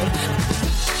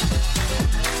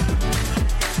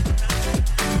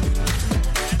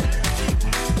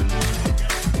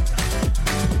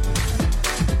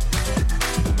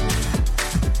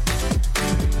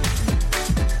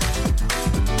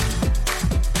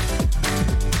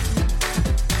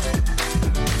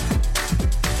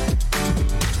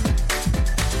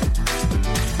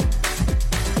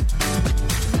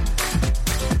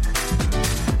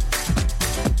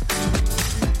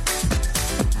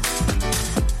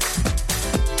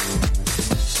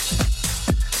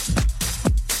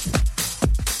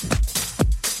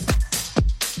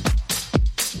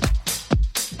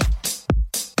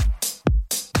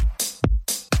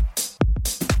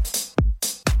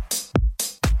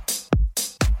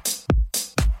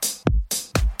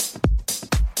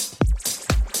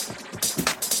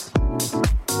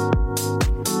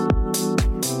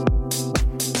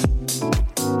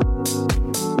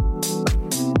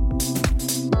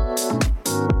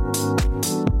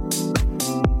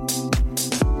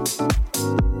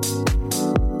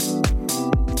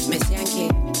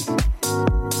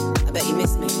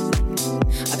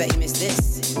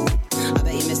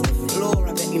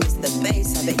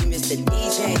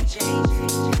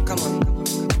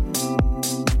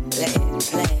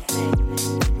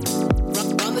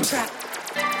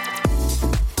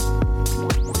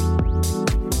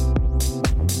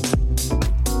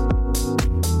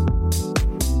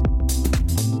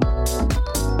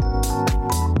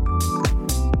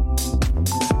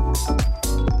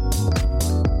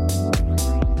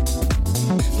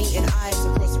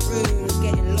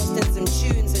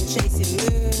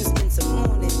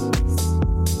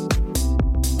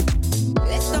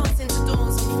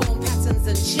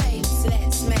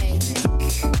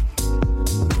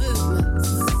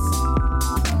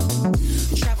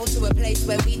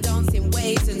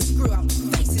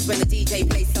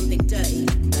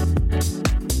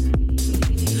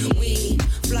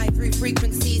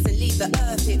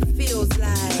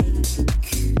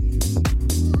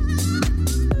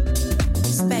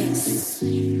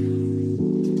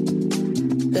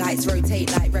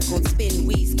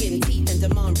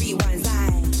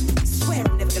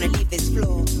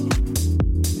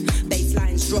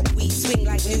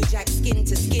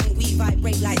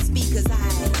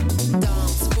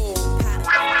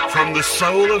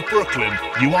 Brooklyn,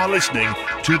 you are listening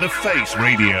to The Face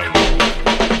Radio.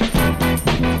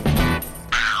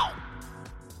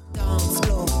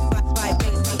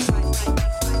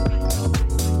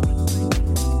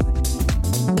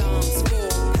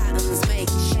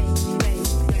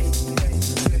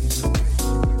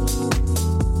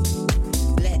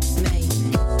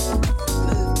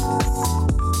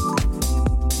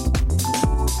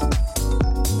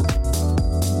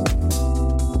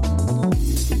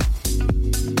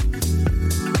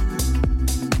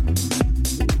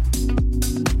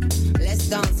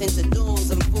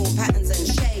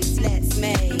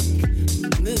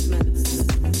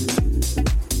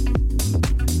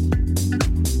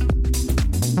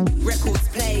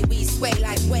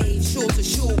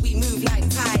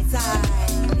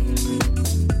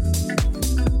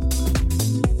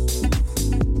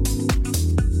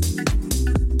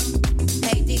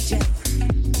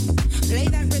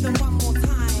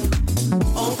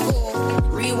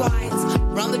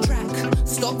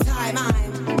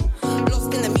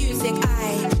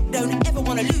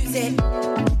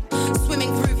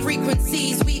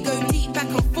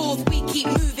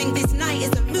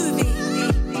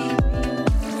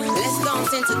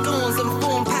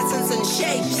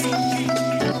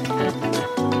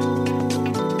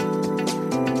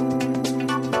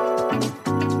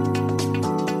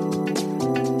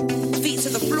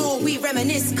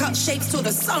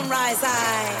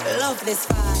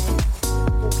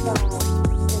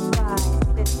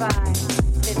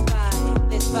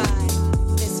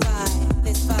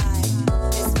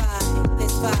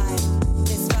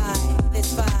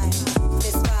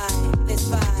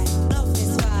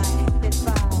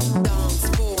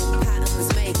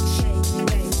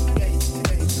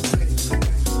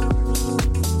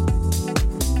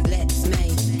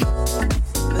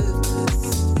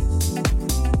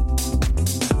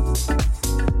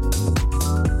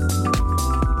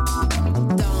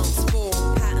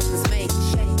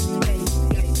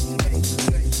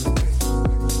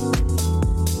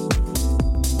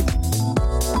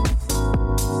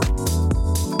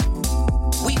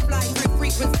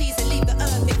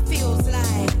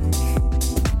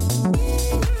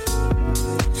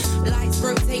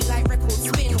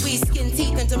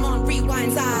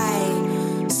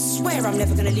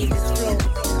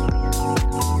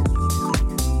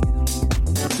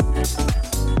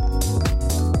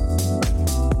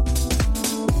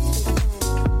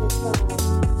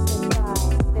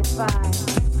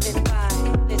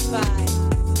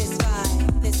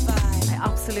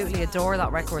 adore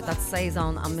that record. That's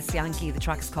Saison and Miss Yankee. The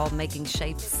track is called Making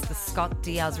Shapes, the Scott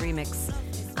Diaz remix.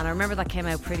 And I remember that came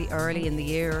out pretty early in the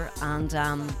year, and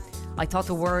I thought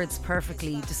the words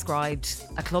perfectly described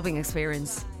a clubbing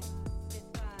experience.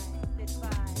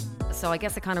 So I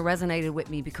guess it kind of resonated with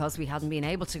me because we hadn't been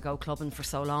able to go clubbing for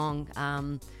so long.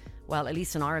 Well, at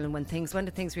least in Ireland, when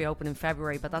did things reopen in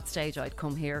February? But that stage I'd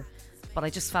come here. But I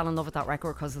just fell in love with that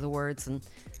record because of the words, and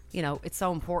you know, it's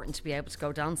so important to be able to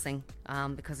go dancing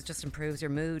because it just improves your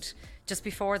mood. Just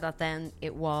before that then,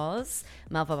 it was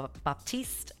Melva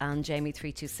Baptiste and Jamie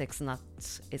 326, and that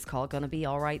is called Gonna Be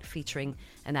Alright, featuring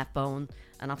Annette Bone,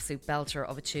 an absolute belter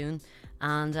of a tune.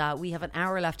 And we have an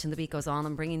hour left in The Beat Goes On.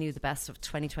 I'm bringing you the best of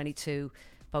 2022,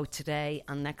 both today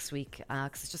and next week,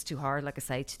 because it's just too hard, like I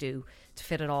say, to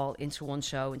fit it all into one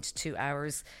show, into 2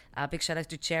 hours. Big shout out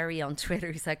to Jerry on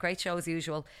Twitter. He said, great show as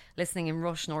usual, listening in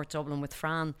Rush, North Dublin with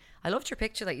Fran. I loved your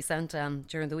picture that you sent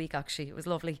during the week, actually. It was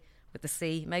lovely with the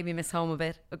sea. Made me miss home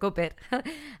a good bit.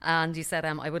 And you said,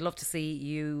 I would love to see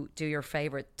you do your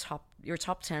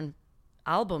top 10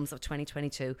 albums of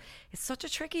 2022. It's such a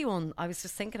tricky one. I was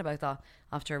just thinking about that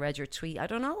after I read your tweet. I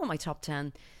don't know what my top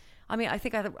 10. I mean, I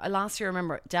think last year, I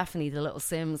remember definitely the Little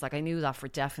Sims. Like, I knew that for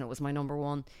definite was my number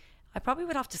one. I probably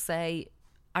would have to say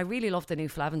I really love the new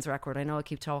Flevins record. I know I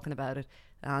keep talking about it,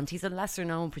 and he's a lesser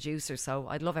known producer, so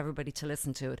I'd love everybody to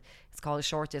listen to it. It's called A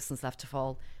Short Distance Left to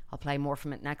Fall. I'll play more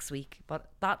from it next week,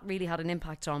 but that really had an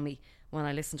impact on me when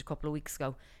I listened a couple of weeks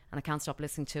ago, and I can't stop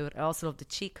listening to it. I also love the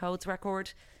Cheat Codes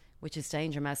record, which is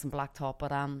Danger Mouse and Black Thought,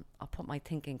 but I'll put my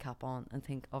thinking cap on and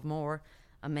think of more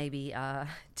and maybe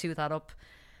tune that up.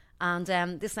 And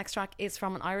this next track is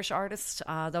from an Irish artist.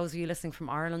 Those of you listening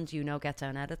from Ireland, you know Get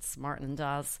Down Edits, Martin and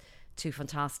Daz, two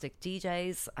fantastic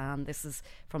DJs. And this is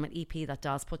from an EP that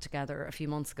Daz put together a few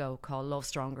months ago called Love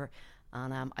Stronger.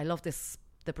 And I love this.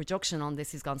 The production on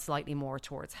this has gone slightly more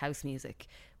towards house music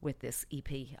with this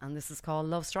EP. And this is called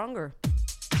Love Stronger.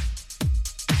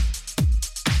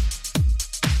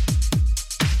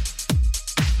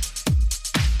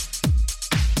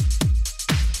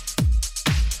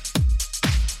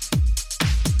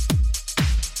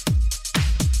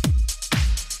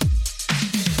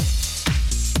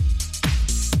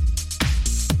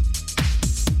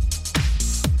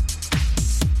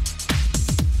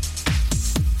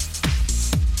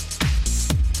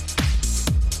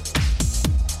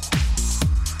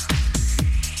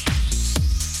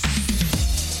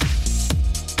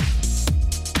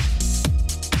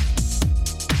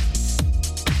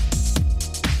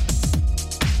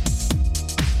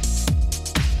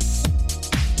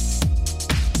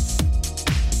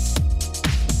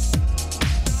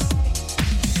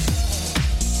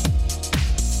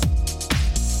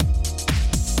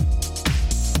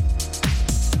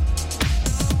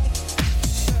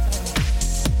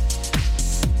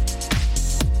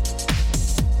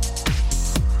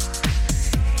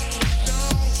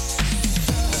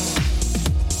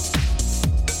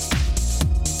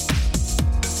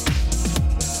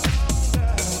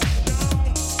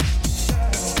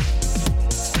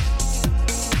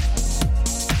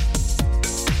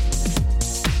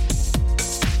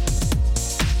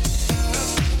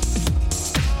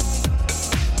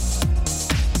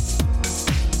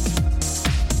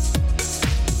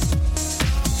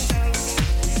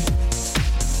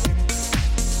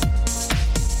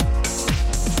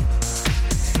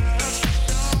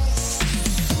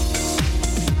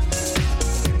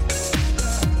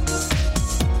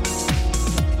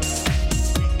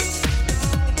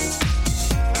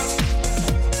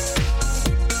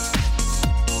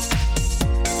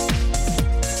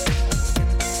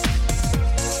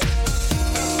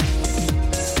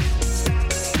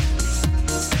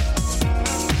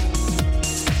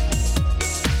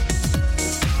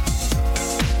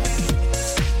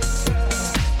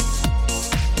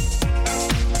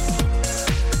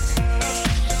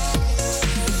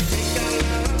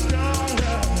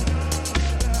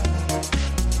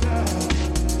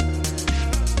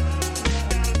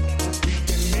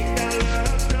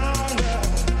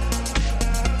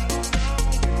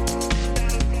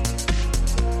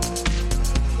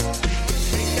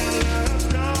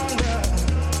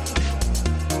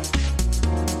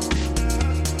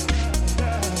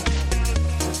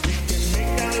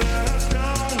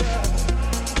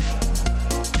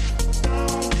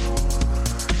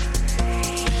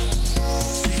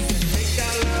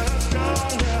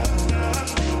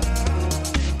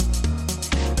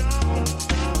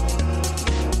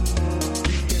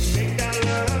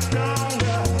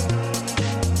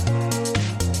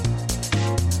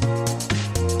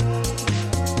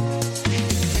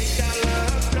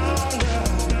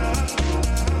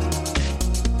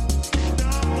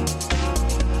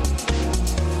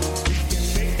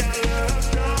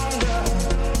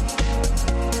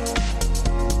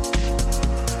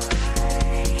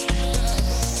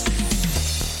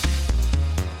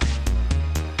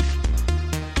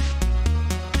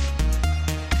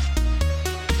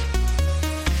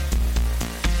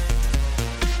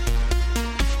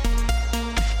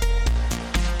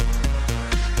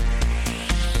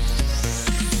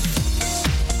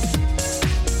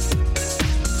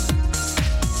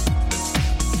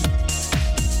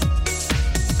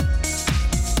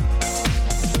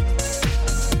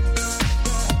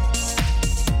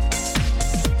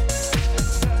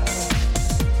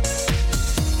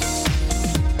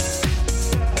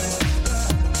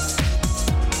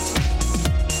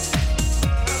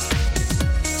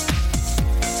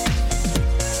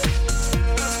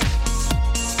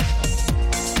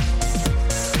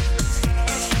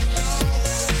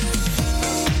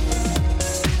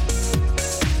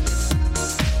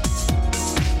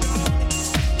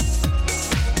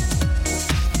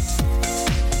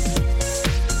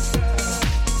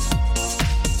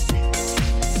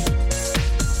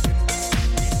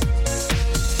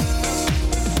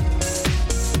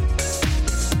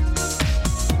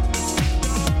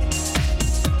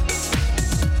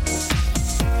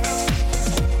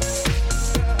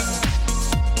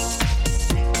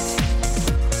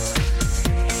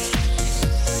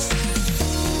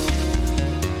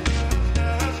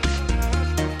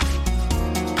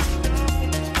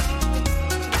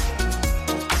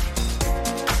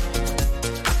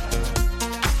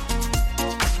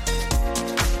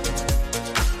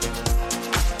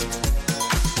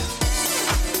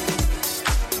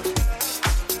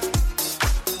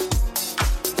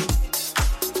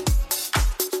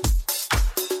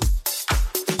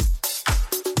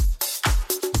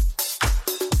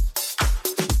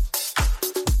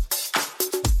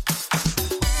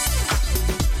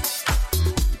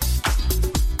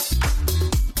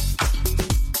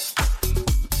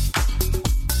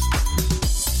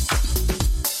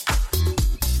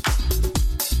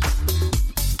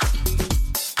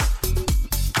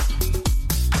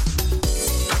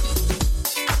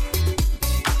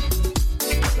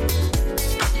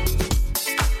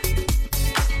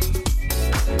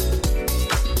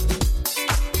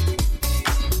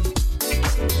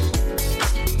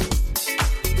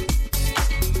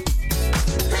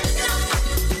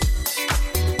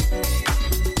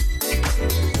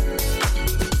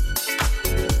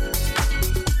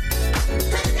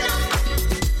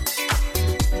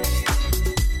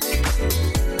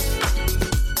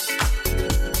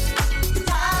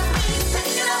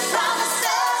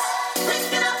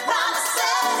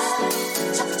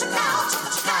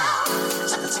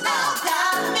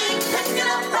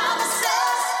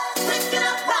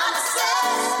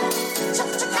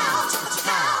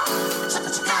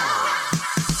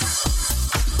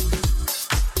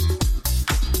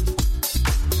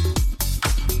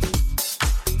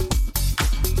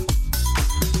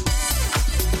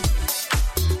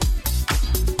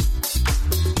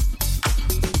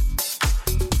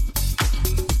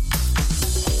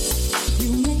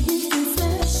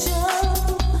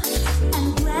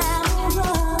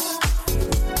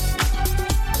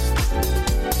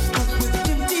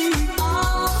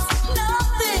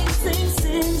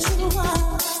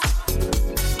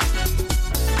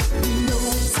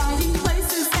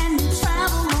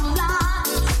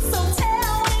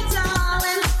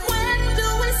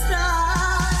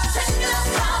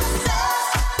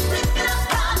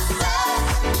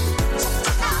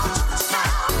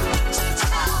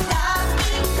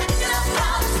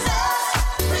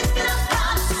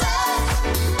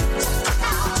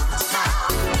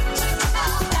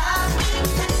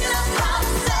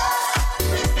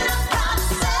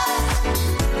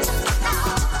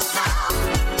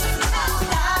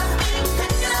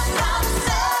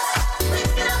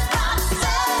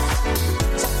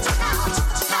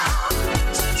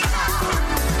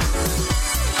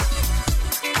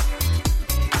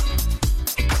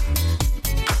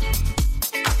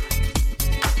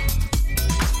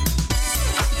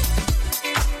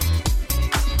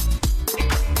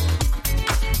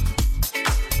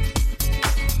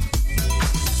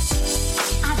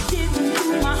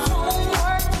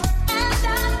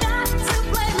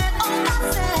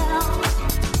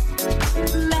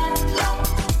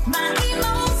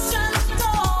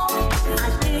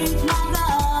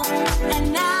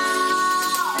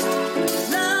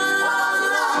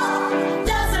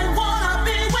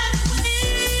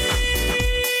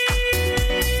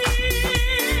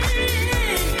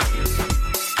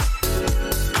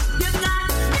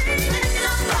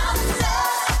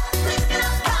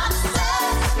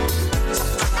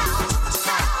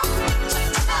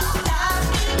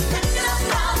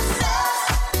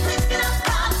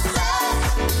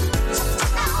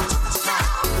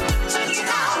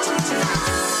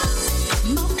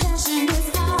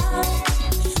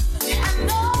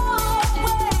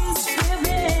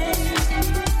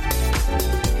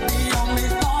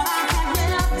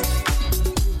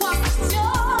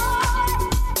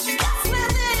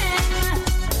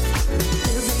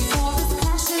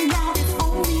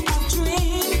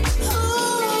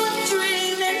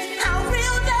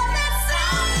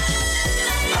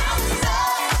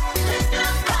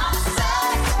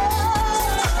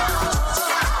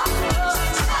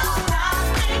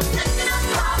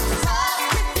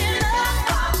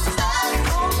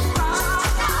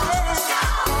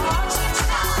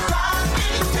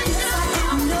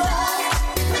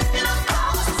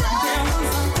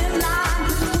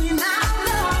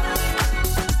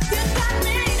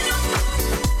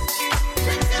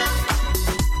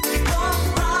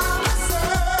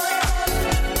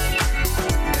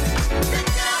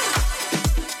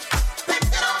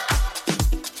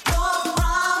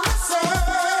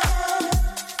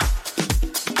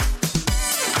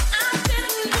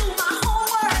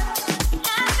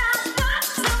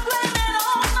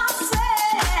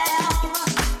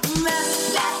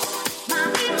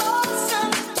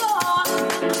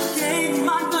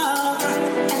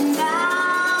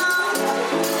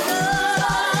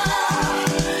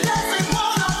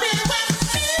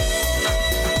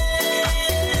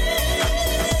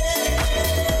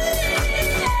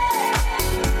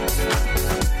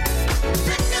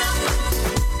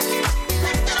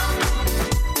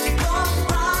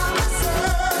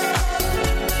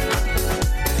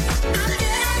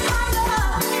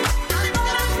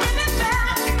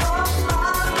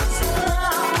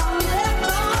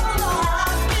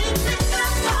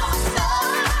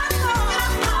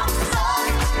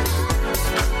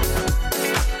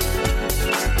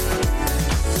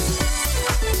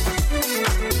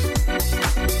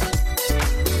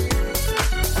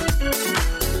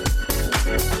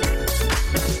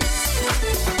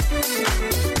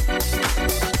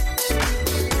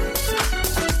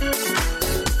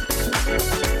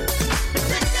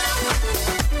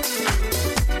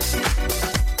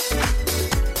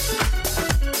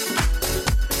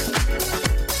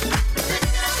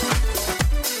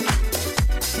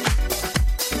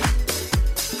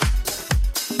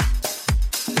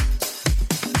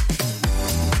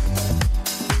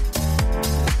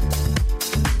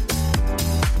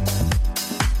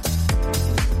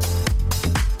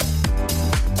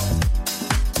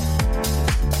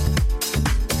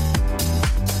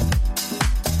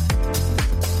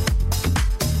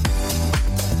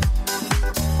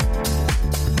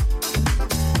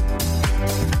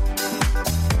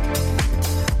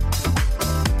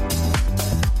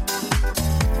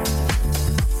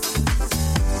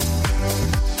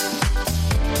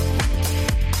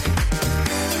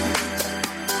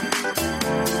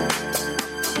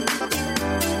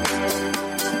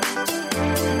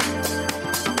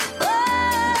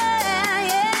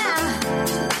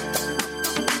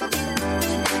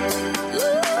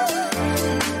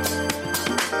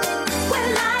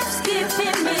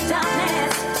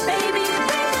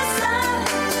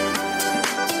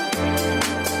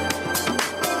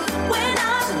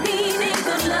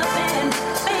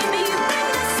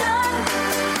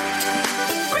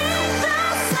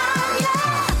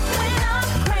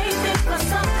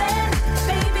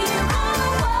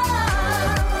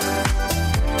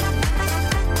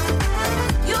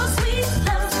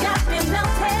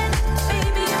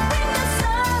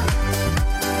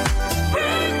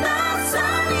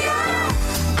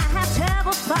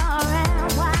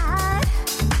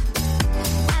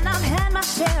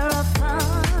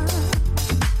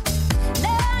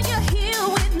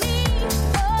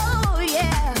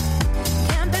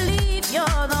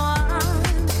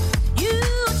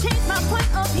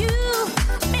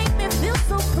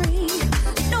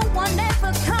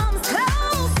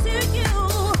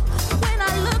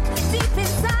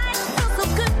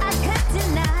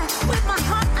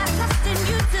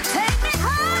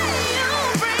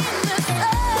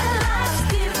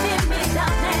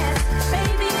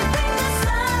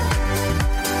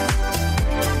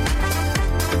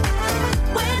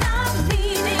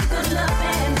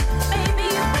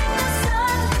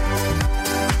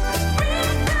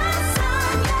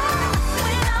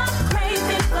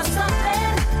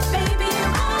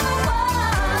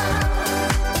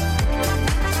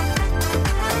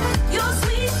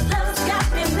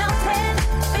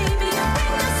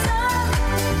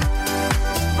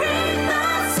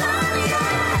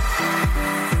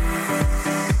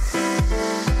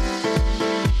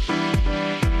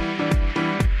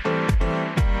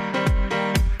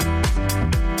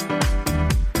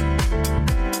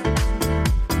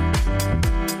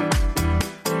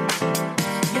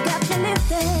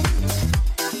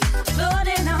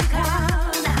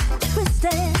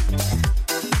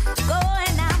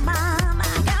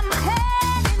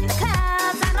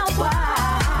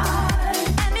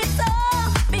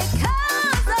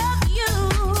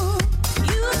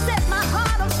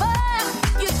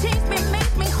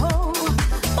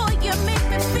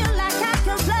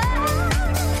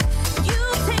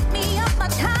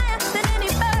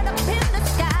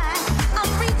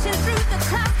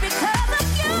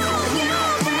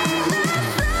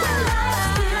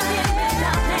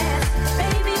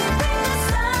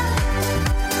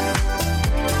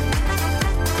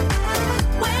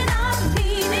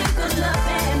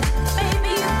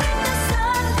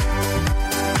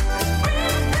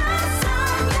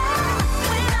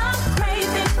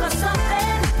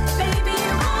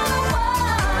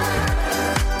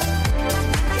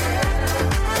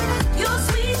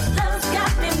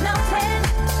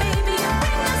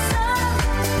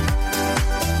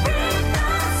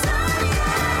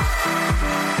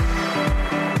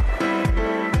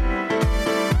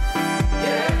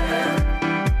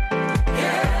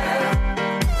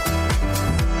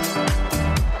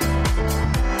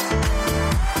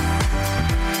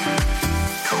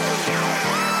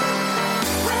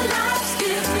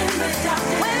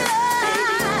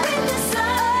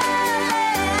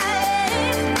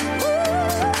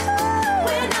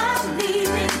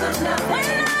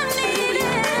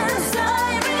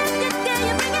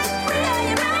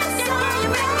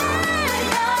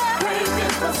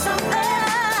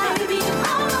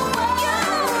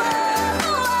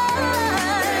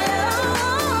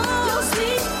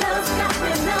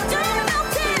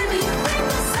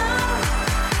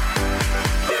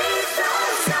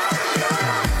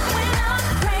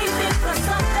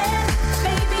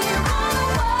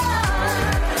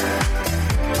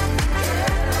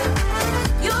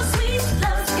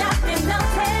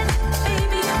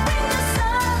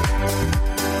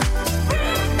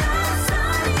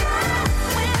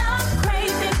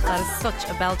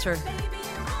 belter.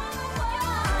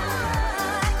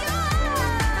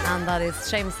 And that is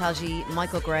Seamus Haji,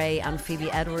 Michael Gray and Phoebe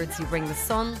Edwards, who bring the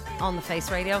sun on the Face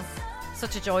Radio.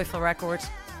 Such a joyful record.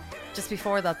 Just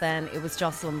before that then, it was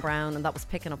Jocelyn Brown, and that was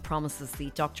Picking Up Promises, the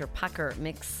Dr. Packer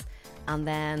mix. And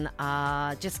then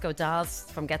Disco Daz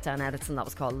from Get Down Edison, that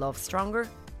was called Love Stronger.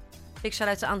 Big shout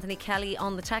out to Anthony Kelly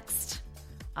on the text.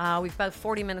 We've about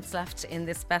 40 minutes left in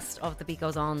this Best of the Beat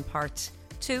Goes On Part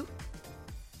 2.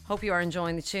 Hope you are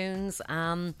enjoying the tunes.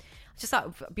 Just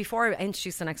thought, before I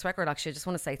introduce the next record, actually, I just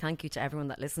want to say thank you to everyone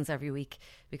that listens every week,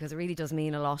 because it really does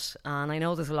mean a lot. And I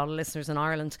know there's a lot of listeners in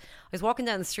Ireland. I was walking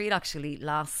down the street actually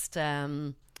last...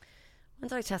 when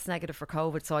did I test negative for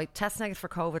COVID? So I tested negative for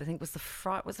COVID, I think was it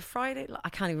Friday? I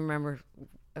can't even remember.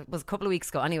 It was a couple of weeks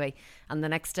ago anyway. And the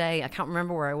next day, I can't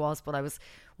remember where I was, but I was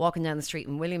walking down the street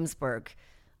in Williamsburg.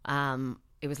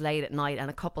 It was late at night, and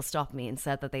a couple stopped me and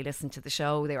said that they listened to the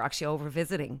show. They were actually over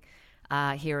visiting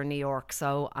here in New York.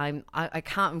 So I'm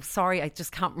sorry, I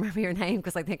just can't remember your name,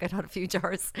 because I think I'd had a few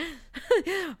jars.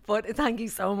 But thank you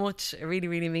so much. It really,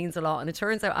 really means a lot. And it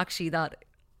turns out actually that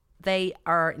they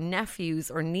are nephews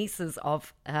or nieces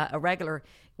of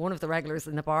one of the regulars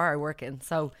in the bar I work in.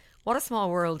 So what a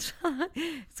small world.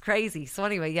 It's crazy. So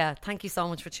anyway, yeah, thank you so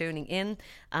much for tuning in.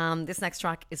 This next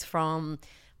track is from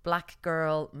Black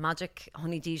Girl Magic,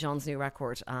 Honey Dijon's new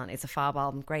record, and it's a fab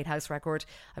album, great house record.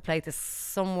 I played this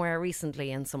somewhere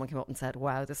recently and someone came up and said,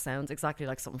 wow, this sounds exactly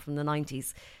like something from the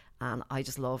 90s, and I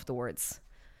just love the words.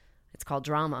 It's called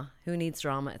Drama. Who needs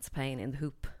drama? It's pain in the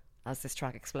hoop, as this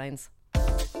track explains.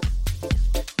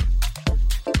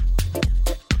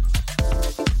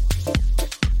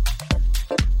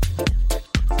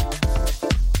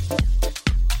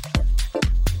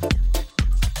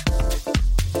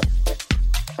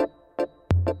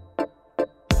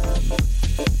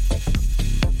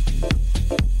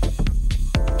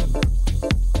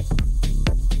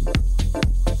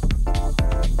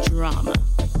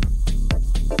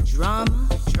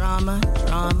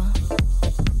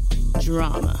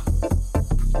 Drama.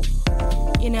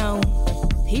 You know,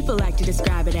 people like to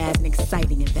describe it as an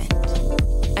exciting event,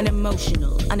 an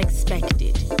emotional,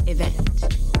 unexpected event.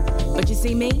 But you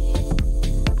see me?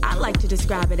 I like to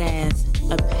describe it as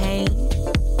a pain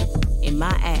in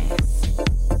my ass.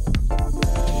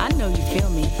 I know you feel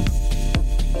me.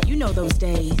 You know those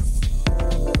days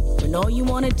when all you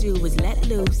want to do is let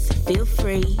loose, feel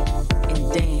free,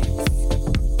 and dance.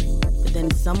 But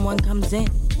then someone comes in.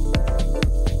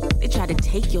 They try to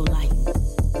take your life,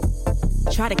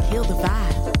 try to kill the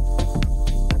vibe.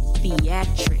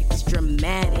 Theatrics,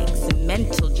 dramatics, and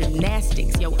mental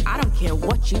gymnastics. Yo, I don't care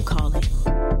what you call it.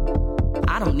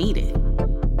 I don't need it.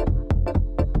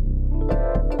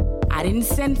 I didn't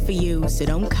send for you, so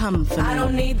don't come for me. I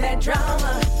don't need that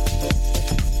drama.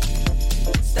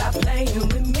 Stop playing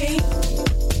with me.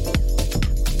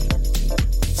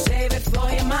 Save it for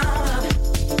your mama.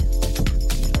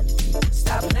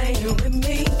 Stop playing with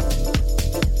me.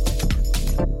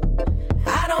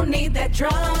 I don't need that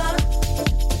drama.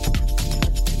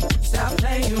 Stop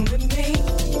playing with me.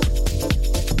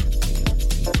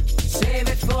 Save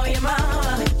it for your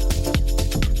mama.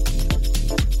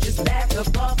 Just back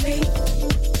up off me.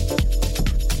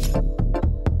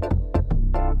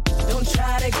 Don't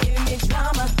try to give me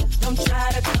drama. Don't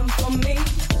try to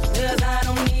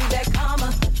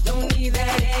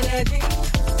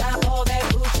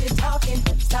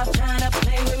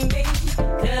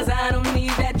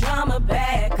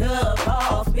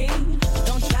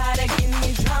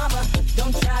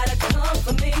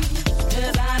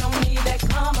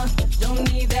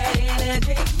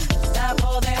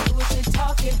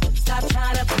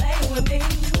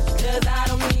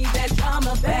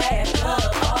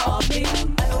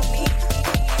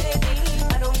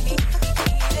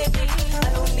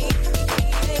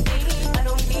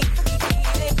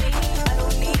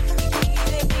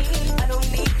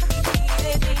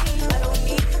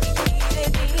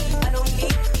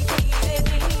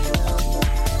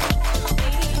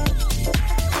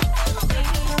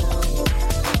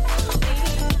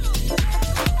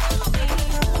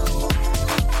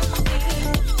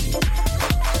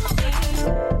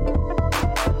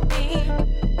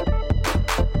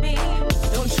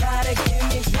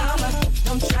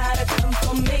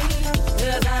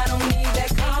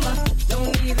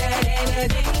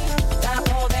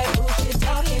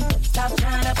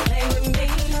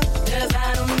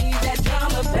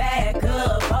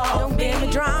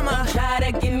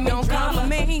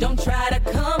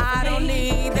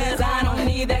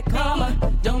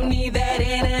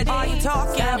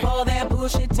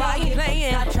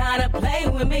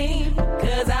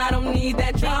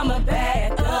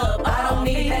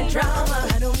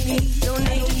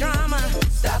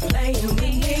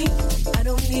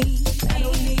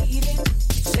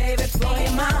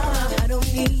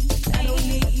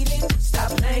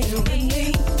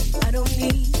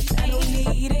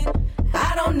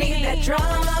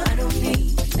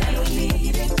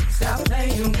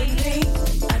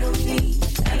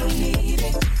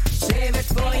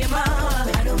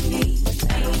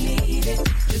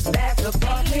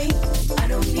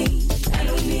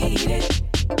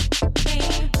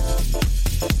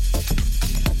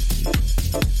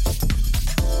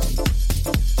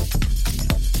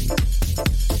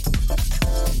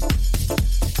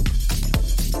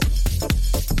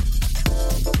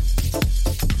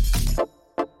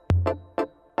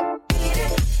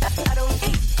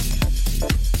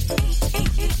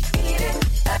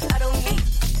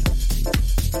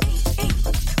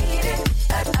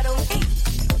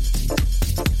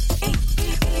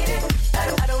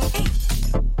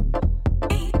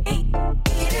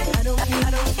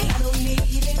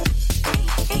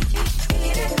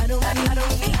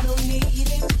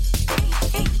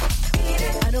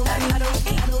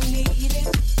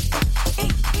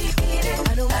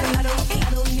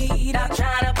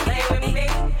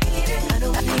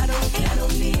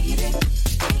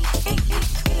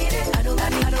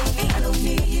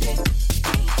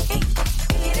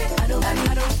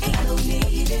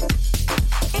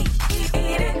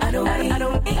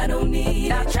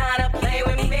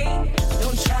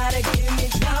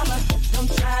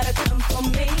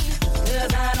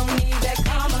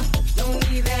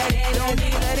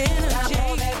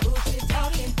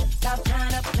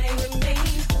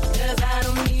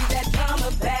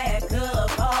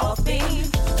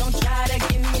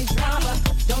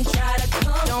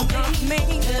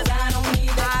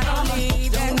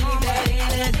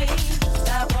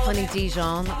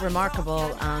Dijon,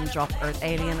 Remarkable and Drop Earth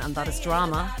Alien, and that is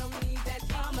Drama.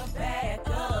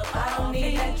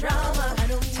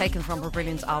 Taken from her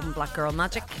brilliant album Black Girl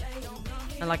Magic.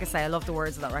 And like I say, I love the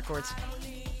words of that record.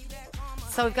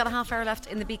 So we've got a half hour left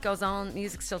in The Beat Goes On.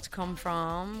 Music still to come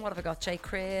from, what have I got? J.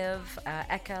 Crave,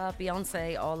 Eka,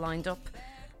 Beyonce, all lined up.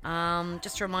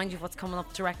 Just to remind you of what's coming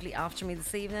up directly after me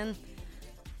this evening.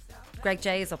 Greg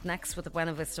J is up next with the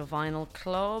Buena Vista Vinyl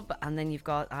Club, and then you've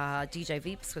got DJ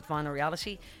Veeps with Vinyl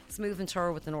Reality, Smooth and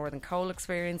Tour with the Northern Coal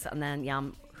Experience, and then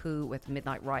Yam Who with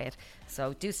Midnight Riot.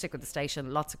 So do stick with the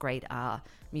station, lots of great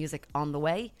music on the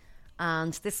way.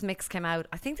 And this mix came out,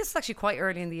 I think this is actually quite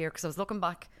early in the year, because I was looking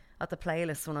back at the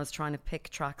playlist when I was trying to pick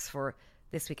tracks for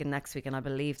this week and next week, and I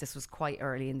believe this was quite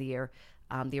early in the year.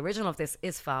 The original of this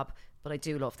is fab, but I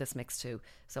do love this mix too.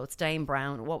 So it's Dame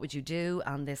Brown, What Would You Do?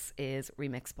 And this is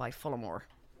remixed by Fullamore.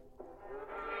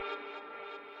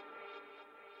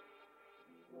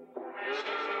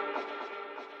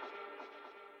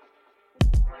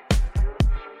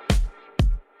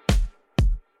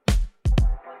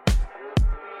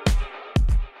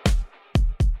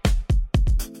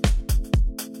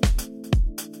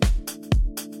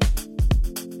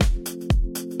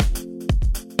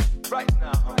 Right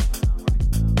now.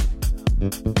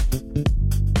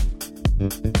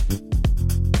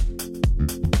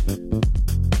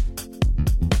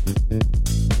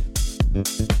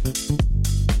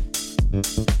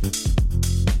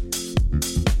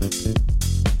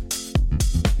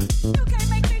 You can't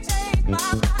make me change my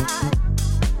mind.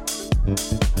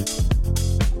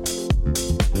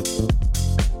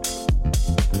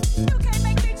 You can't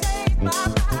make me change my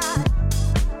mind.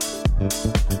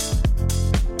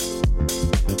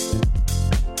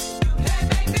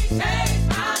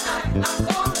 I'm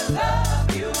gonna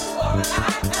love you for a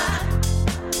lifetime.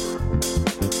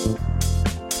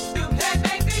 You can't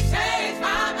make me change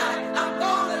my mind. I'm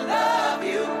gonna love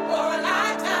you for a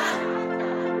lifetime.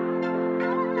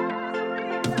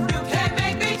 You can't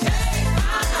make me change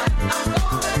my mind. I'm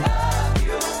gonna love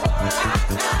you for a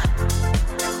lifetime.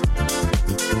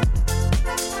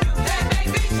 You can't make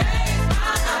me change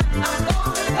my mind. I'm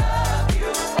gonna love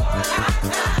you for a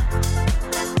lifetime.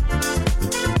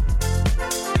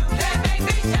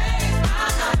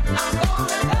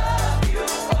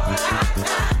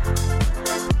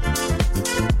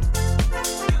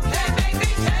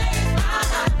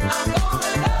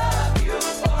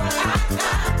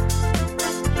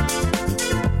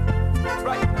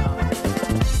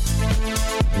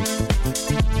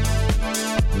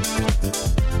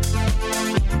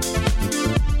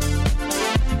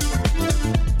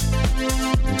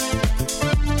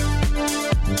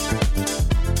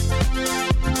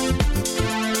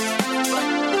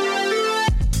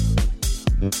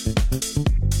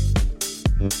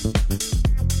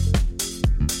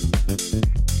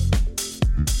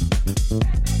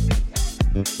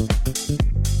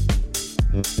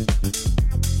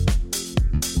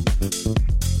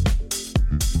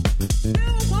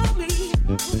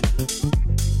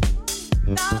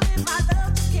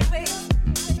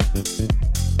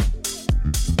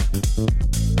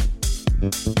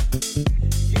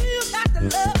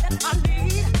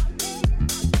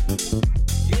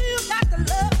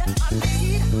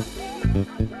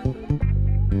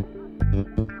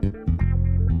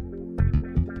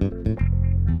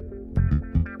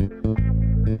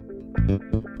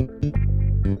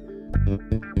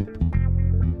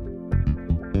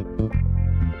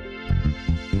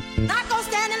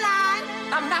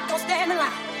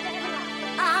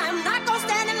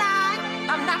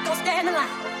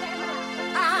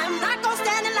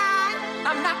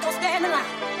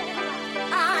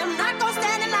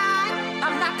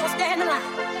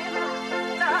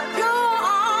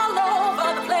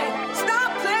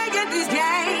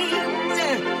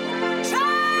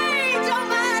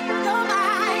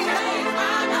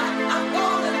 I'm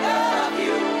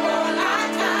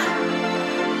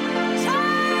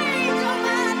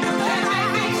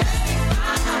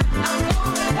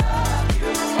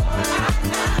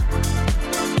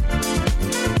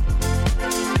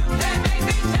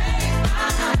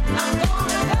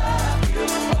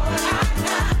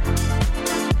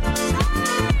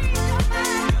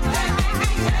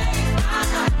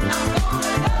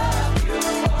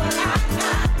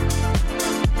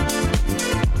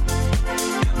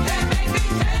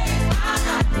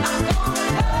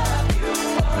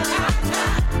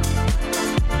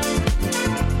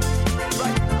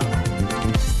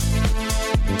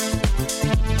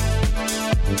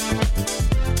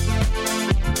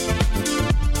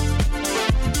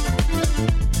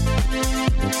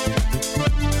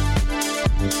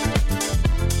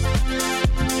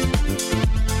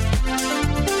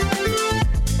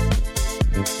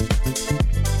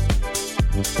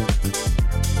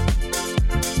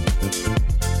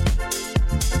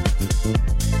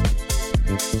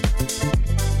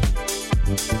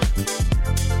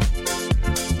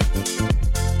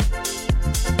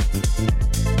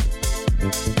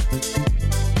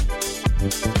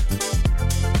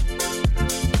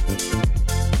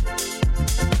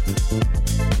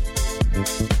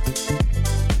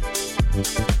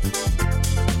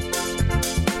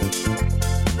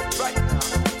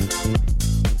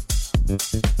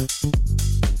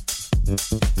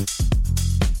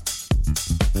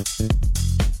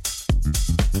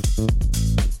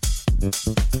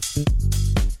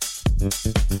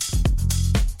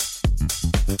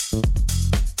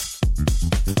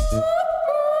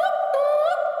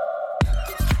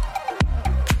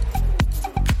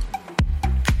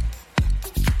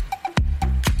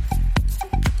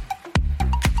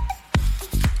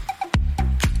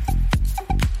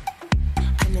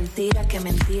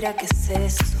Mentira, ¿qué es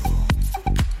eso?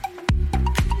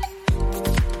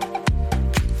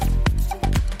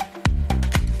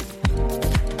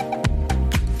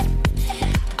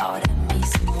 Ahora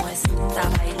mismo está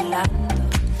bailando.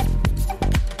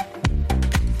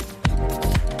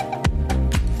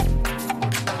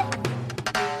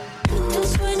 Tus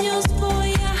sueños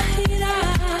voy a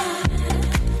girar.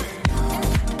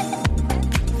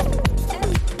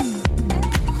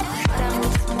 Ahora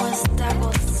mismo está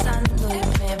gozando y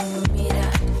me mira.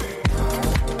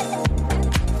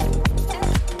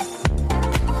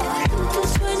 Tus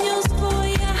sueños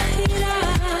voy a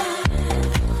girar.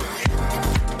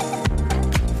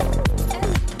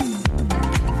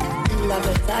 La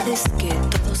verdad es que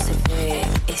todo se ve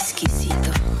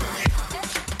exquisito.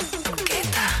 ¿Qué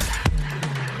tal?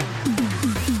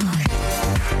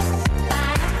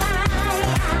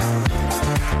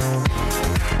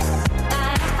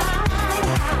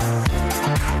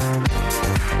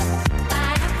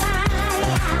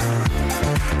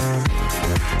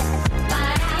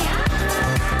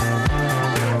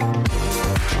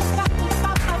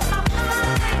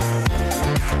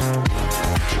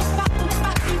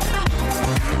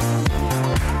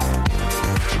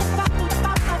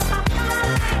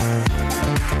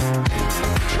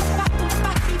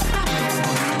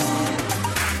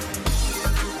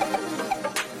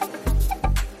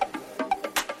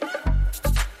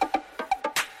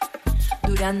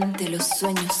 Durante los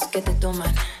sueños que te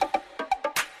toman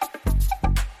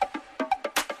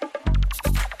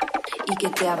y que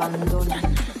te abandonan.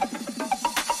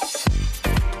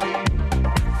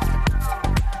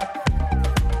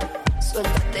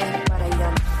 Suéltate para ir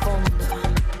al fondo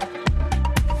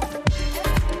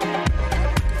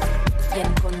y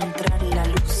encontrar la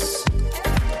luz.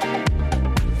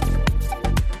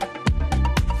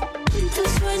 En tus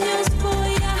sueños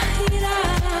voy a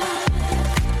girar.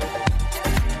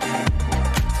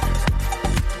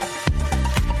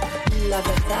 La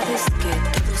verdad es que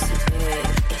todo se ve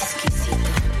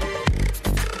exquisito.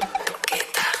 ¿Qué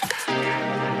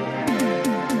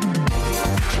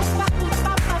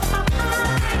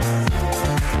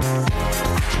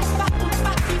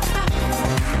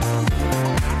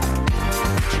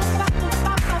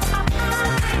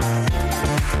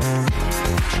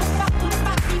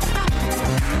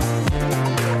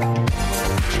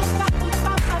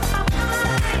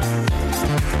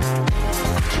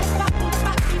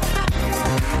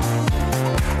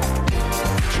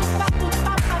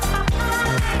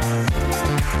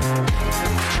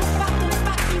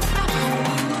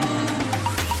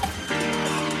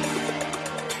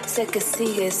Sé que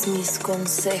sigues mis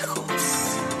consejos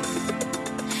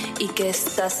y que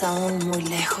estás aún muy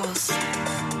lejos,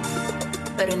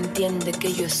 pero entiende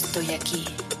que yo estoy aquí.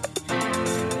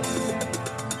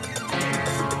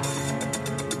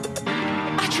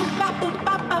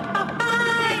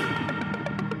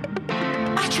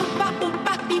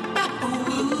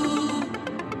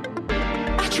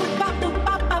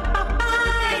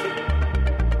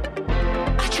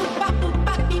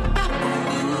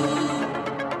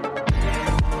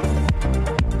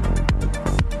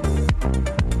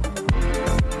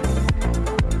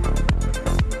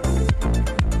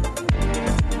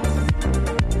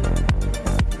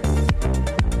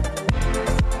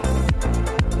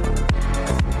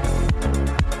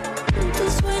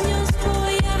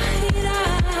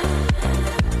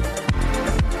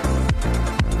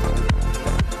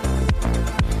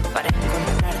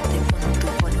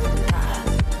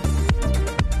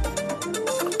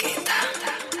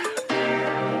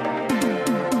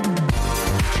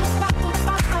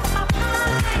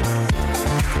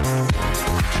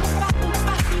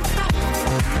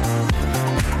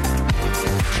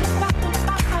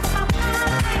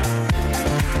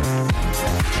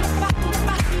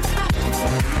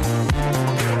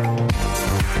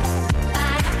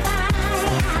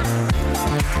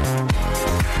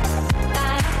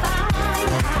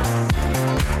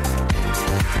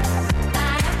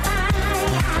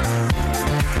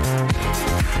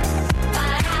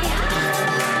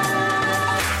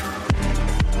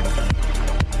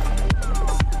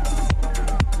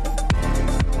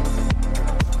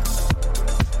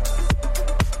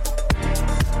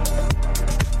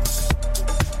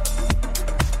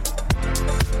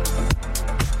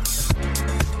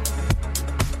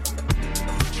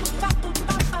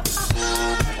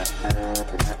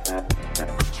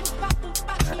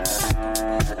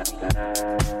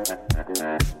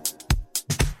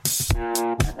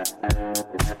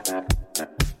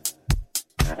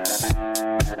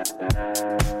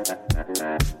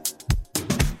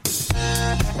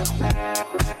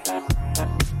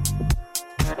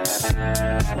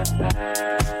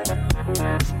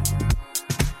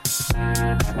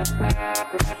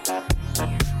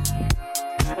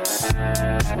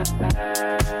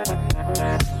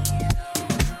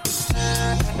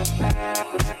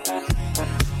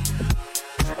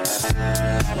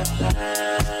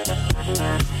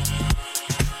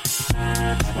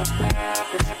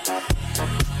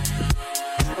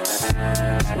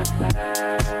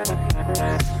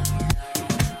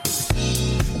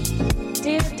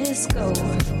 Dear disco,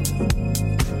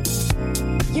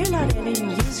 you're not any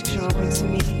music genre to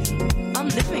me. I'm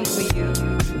living for you.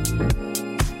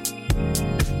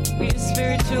 For your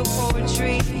spiritual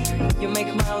poetry, you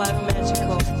make my life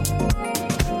magical.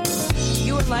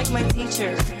 You are like my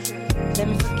teacher. Let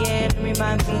me forget and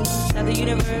remind me that the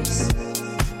universe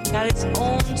got its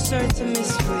own certain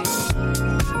mystery.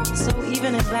 So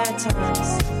even in bad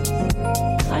times,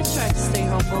 I try to stay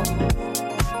humble.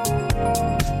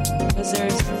 Cause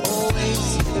there's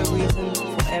always a reason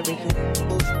for everything.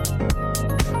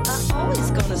 I'm always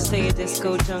gonna stay a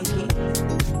disco junkie.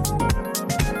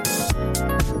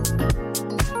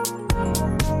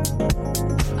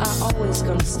 I'm always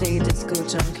gonna stay a disco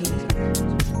junkie.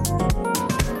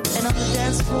 And on the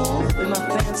dance floor with my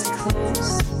fancy clothes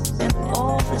and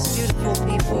all these beautiful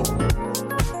people,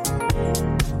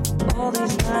 all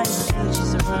these nice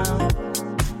energies around.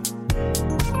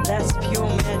 That's pure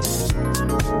magic.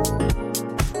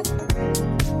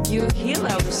 You heal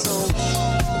our soul.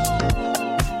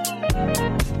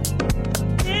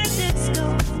 Dear disco,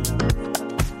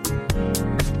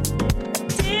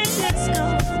 dear disco,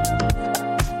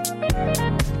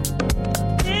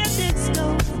 dear disco.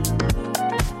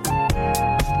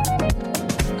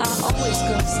 I'm always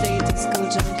gonna stay a disco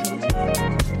junkie.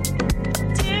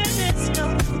 Dear disco,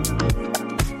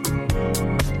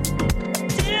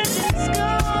 dear disco.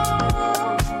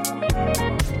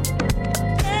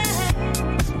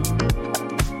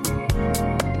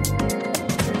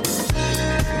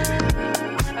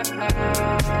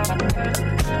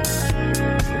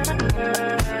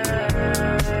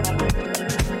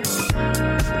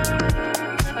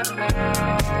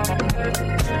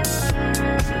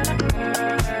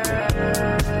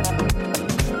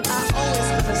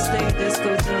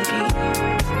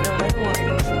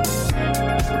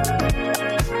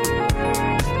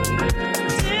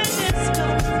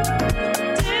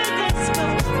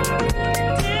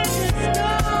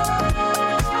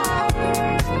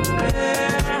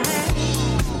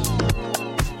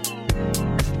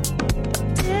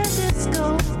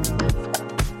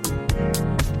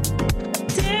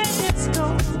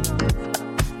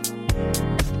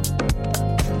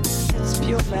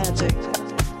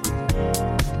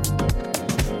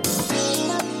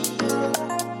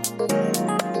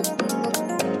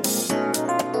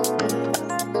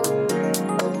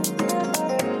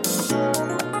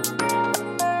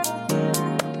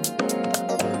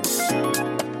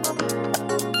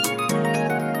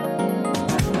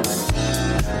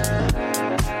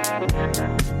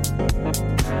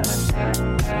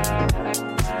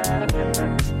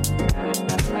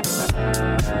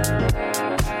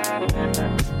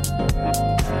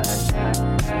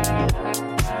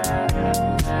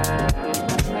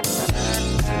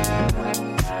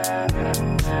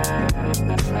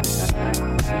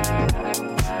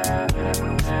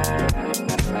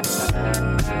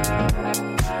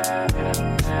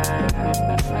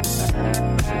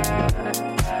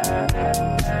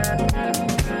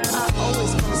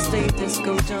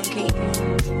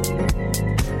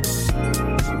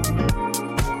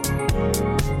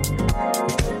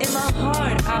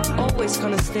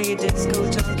 Stay a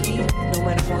disco junkie, no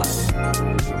matter what.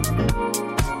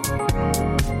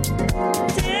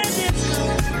 Dear disco,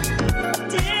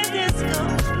 dear disco,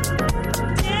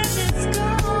 dear disco,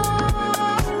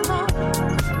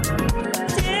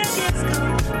 dear disco,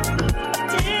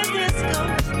 dear disco,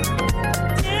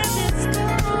 dear disco.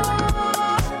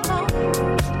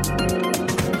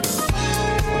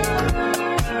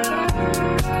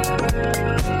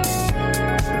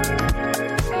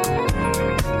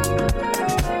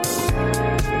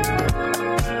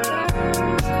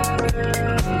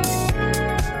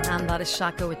 That is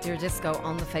Shaka with Dear Disco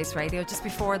on The Face Radio. Just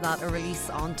before that, a release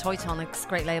on Toy Tonic's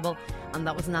great label, and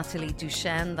that was Natalie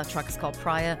Duchesne. That track is called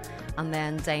Priya. And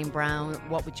then Dane Brown,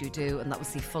 What Would You Do? And that was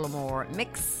the Fullamore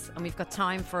mix. And we've got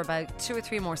time for about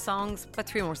three more songs.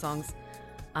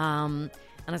 And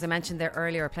as I mentioned there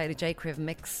earlier, I played a J. Criv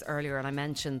mix earlier, and I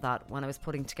mentioned that when I was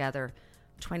putting together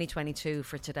 2022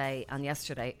 for today and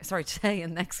yesterday. Sorry, today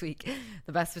and next week.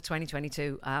 The best of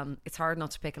 2022. It's hard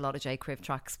not to pick a lot of J. Criv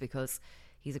tracks because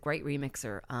he's a great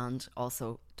remixer and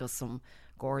also does some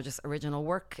gorgeous original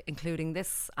work, including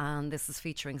this. And this is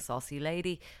featuring Saucy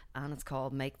Lady and it's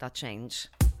called Make That Change.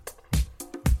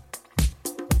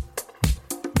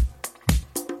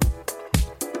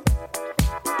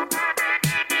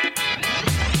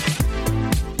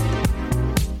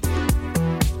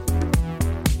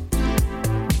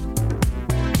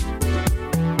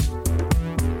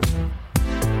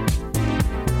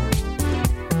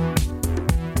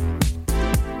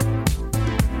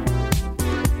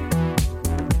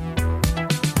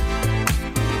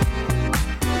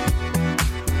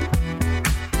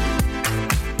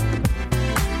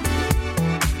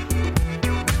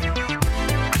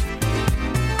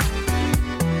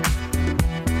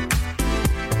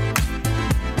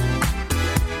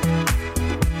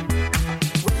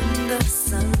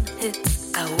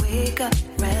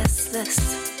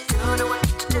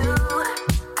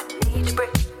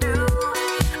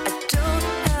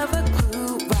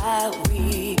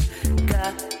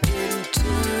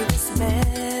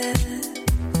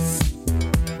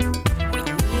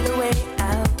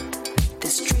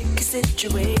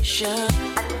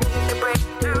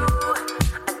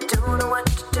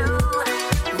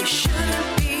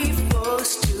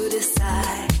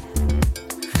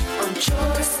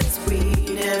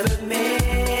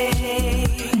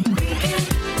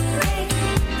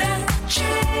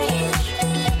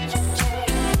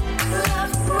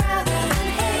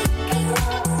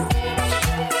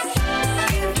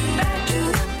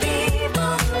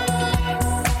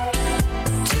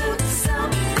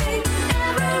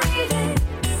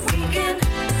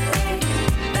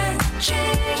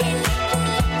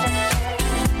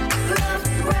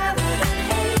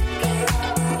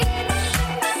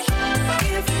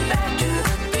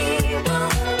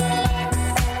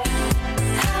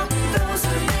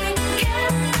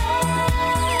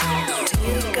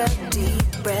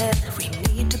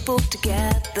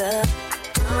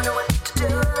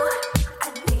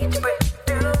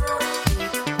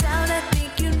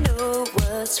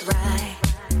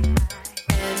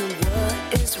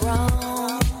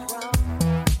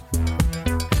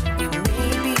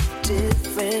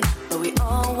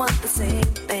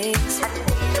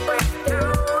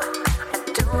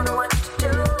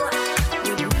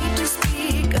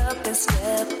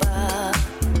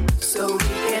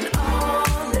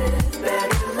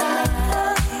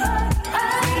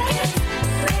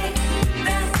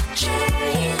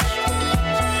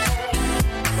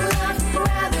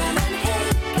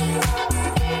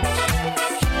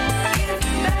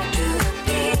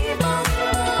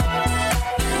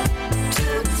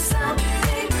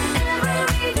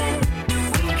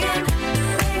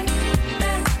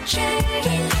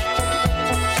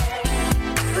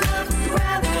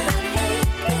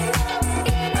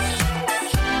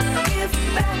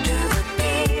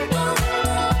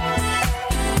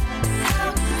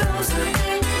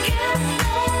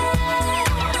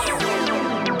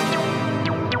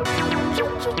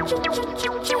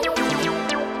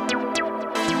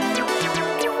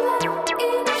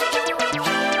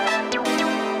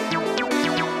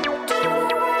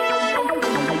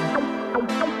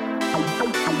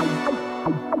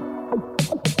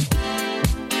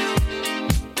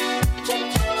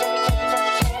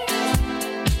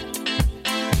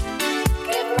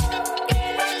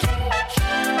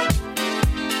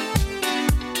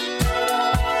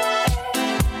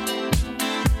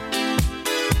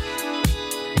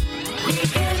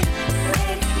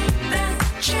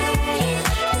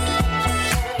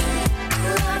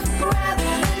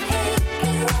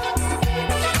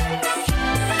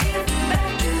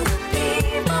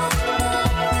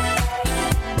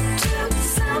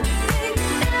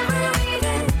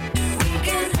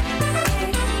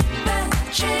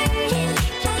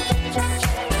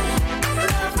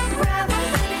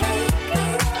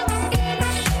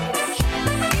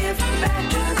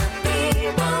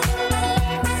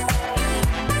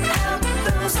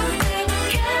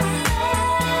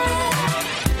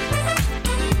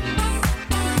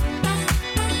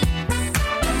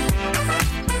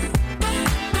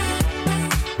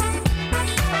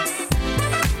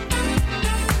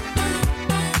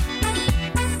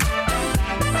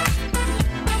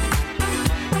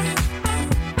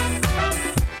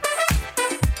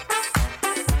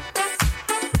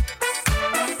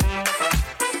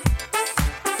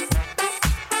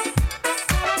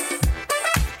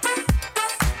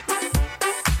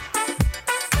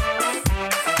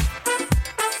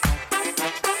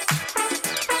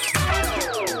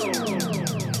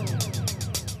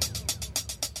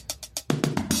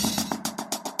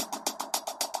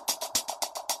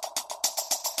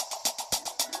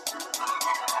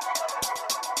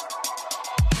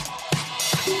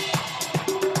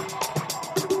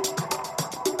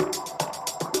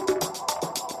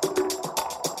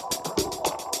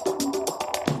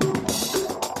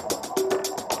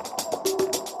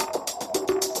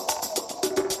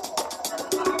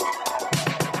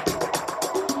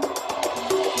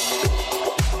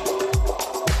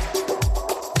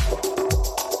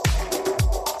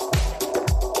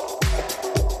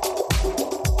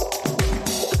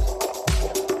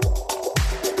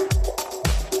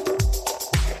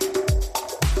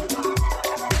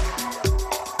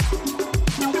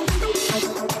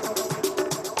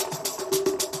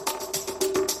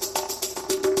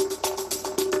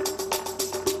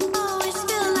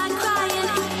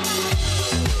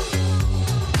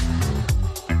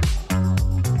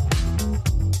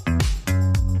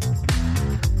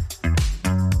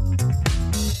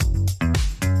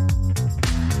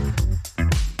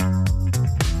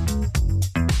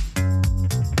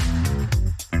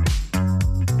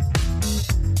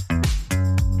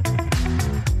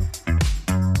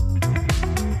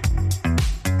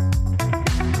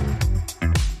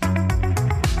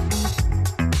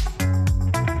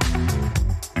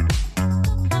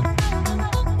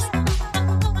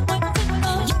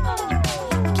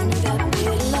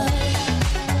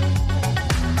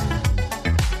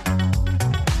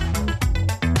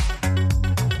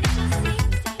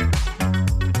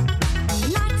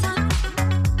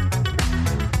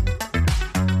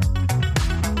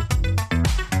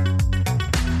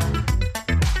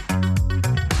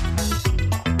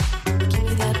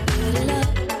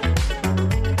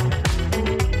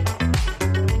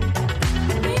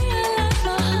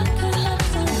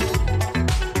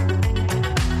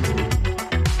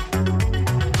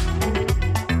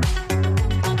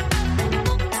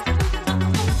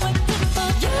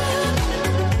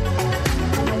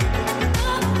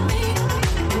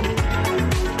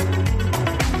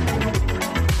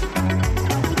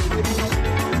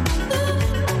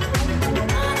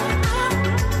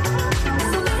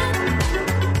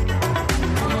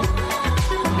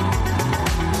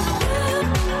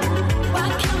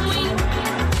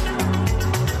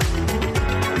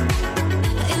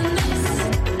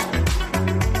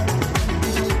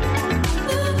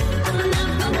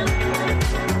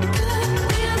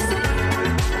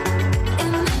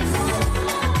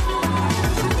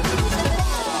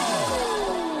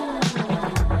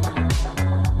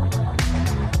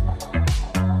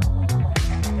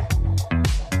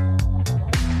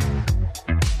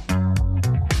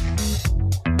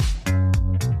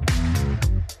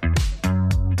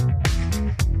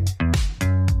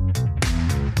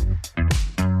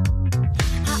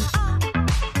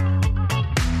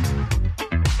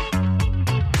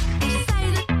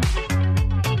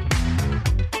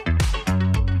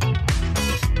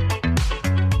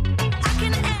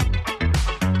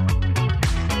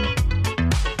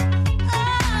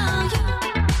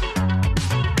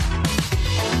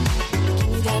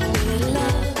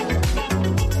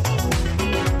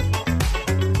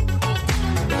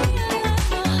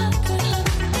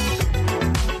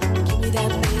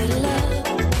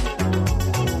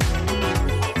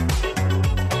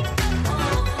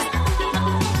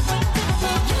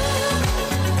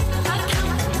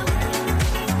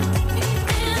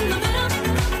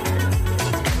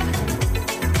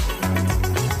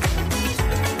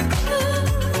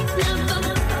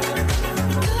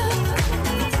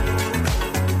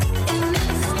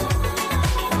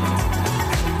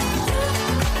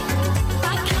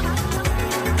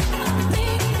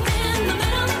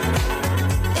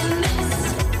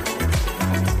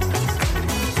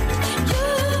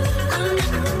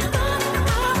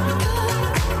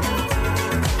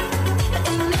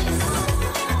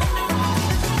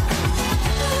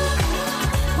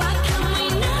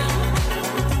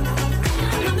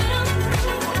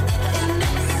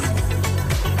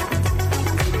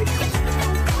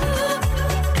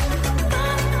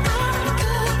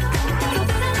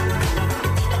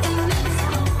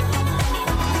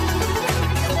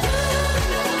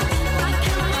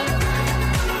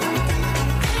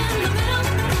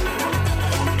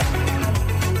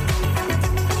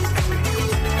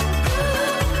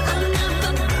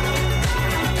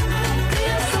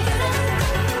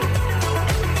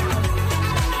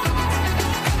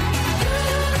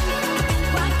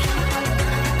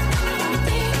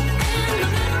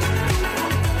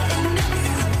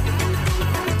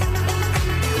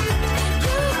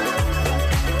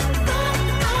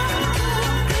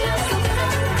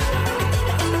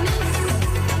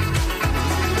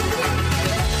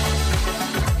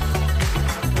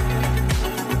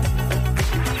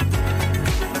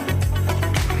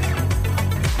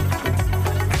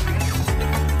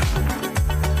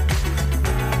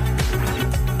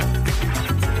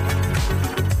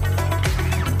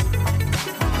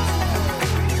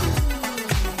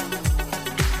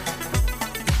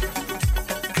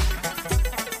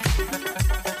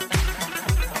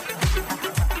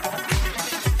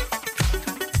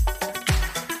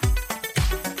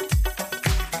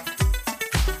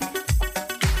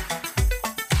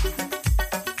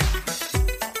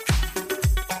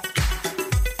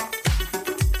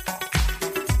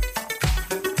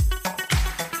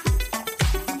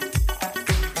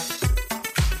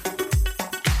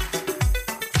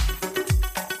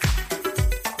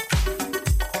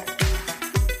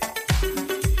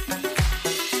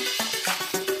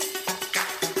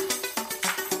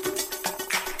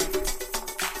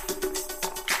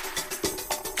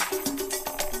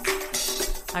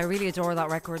 I really adore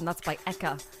that record, and that's by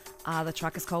Eka. The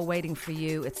track is called Waiting For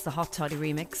You. It's the Hot Toddy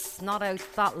remix. Not out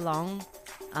that long,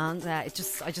 and I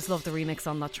just love the remix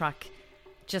on that track.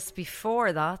 Just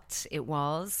before that, it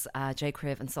was J.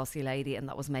 Criv and Saucy Lady, and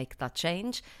that was Make That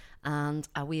Change. And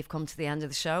we've come to the end of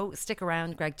the show. Stick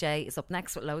around. Greg J is up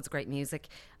next with loads of great music,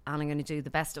 and I'm going to do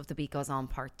the Best of the Beat Goes On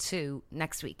Part 2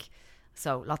 next week.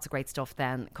 So lots of great stuff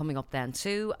then coming up then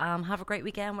too. Have a great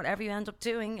weekend, whatever you end up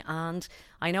doing. And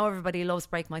I know everybody loves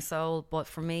Break My Soul, but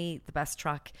for me, the best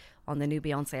track on the new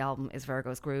Beyonce album is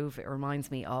Virgo's Groove. It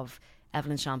reminds me of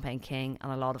Evelyn Champagne King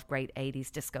and a lot of great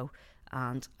 80s disco.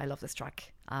 And I love this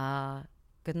track.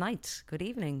 Good night, good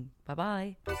evening,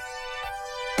 bye-bye.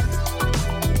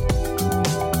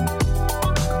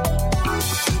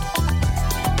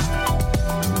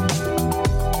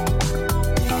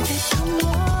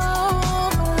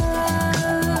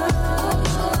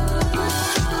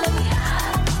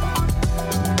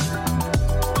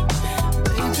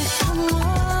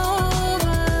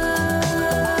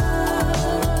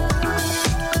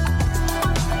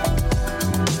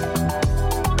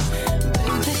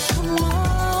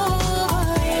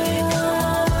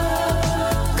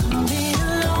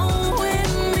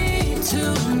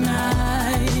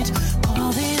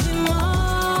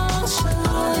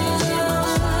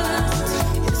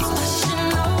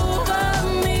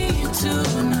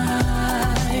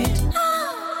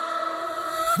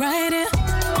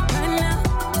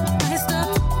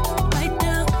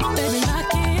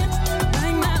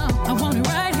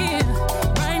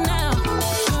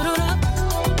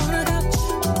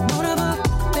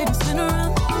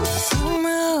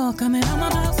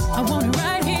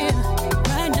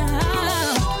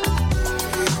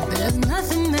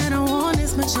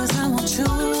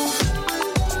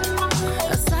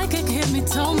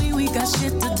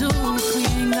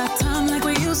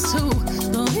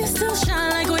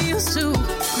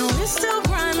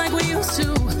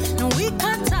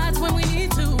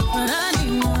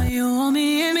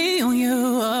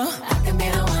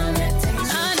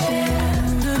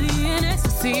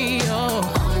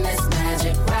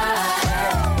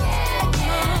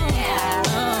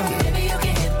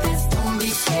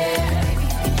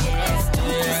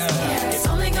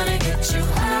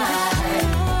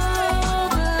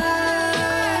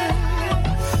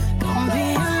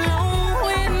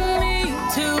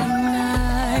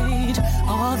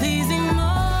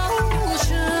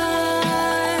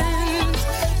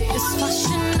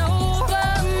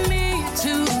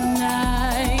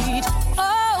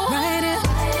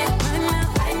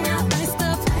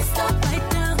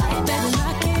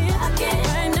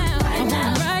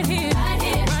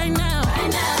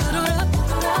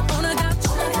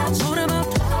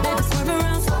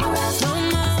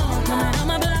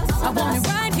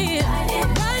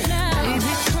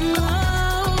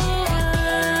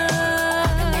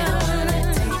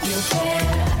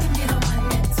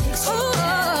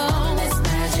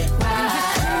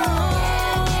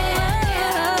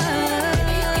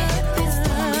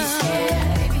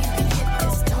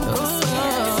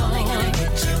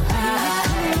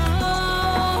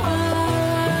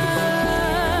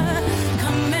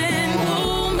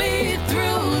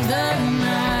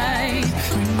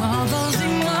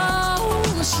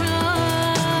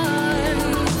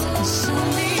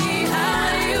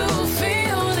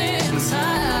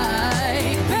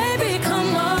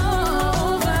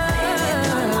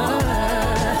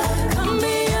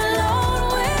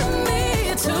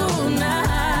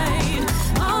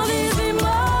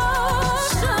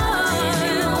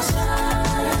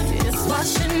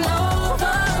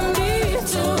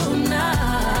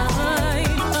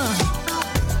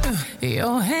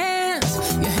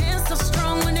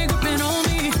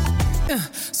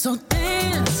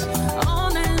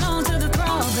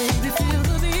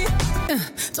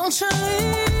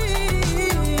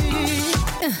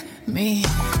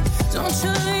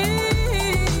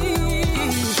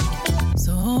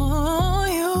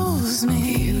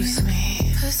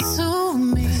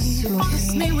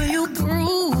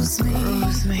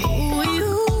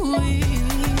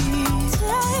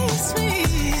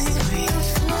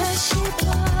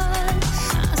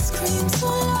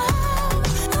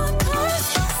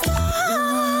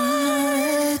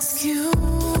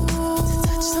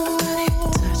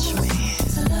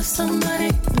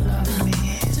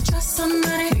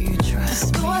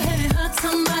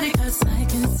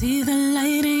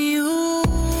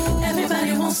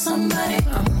 Somebody,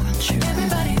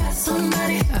 everybody got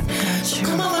somebody. I got you.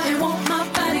 Come on, you want my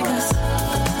body,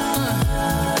 'cause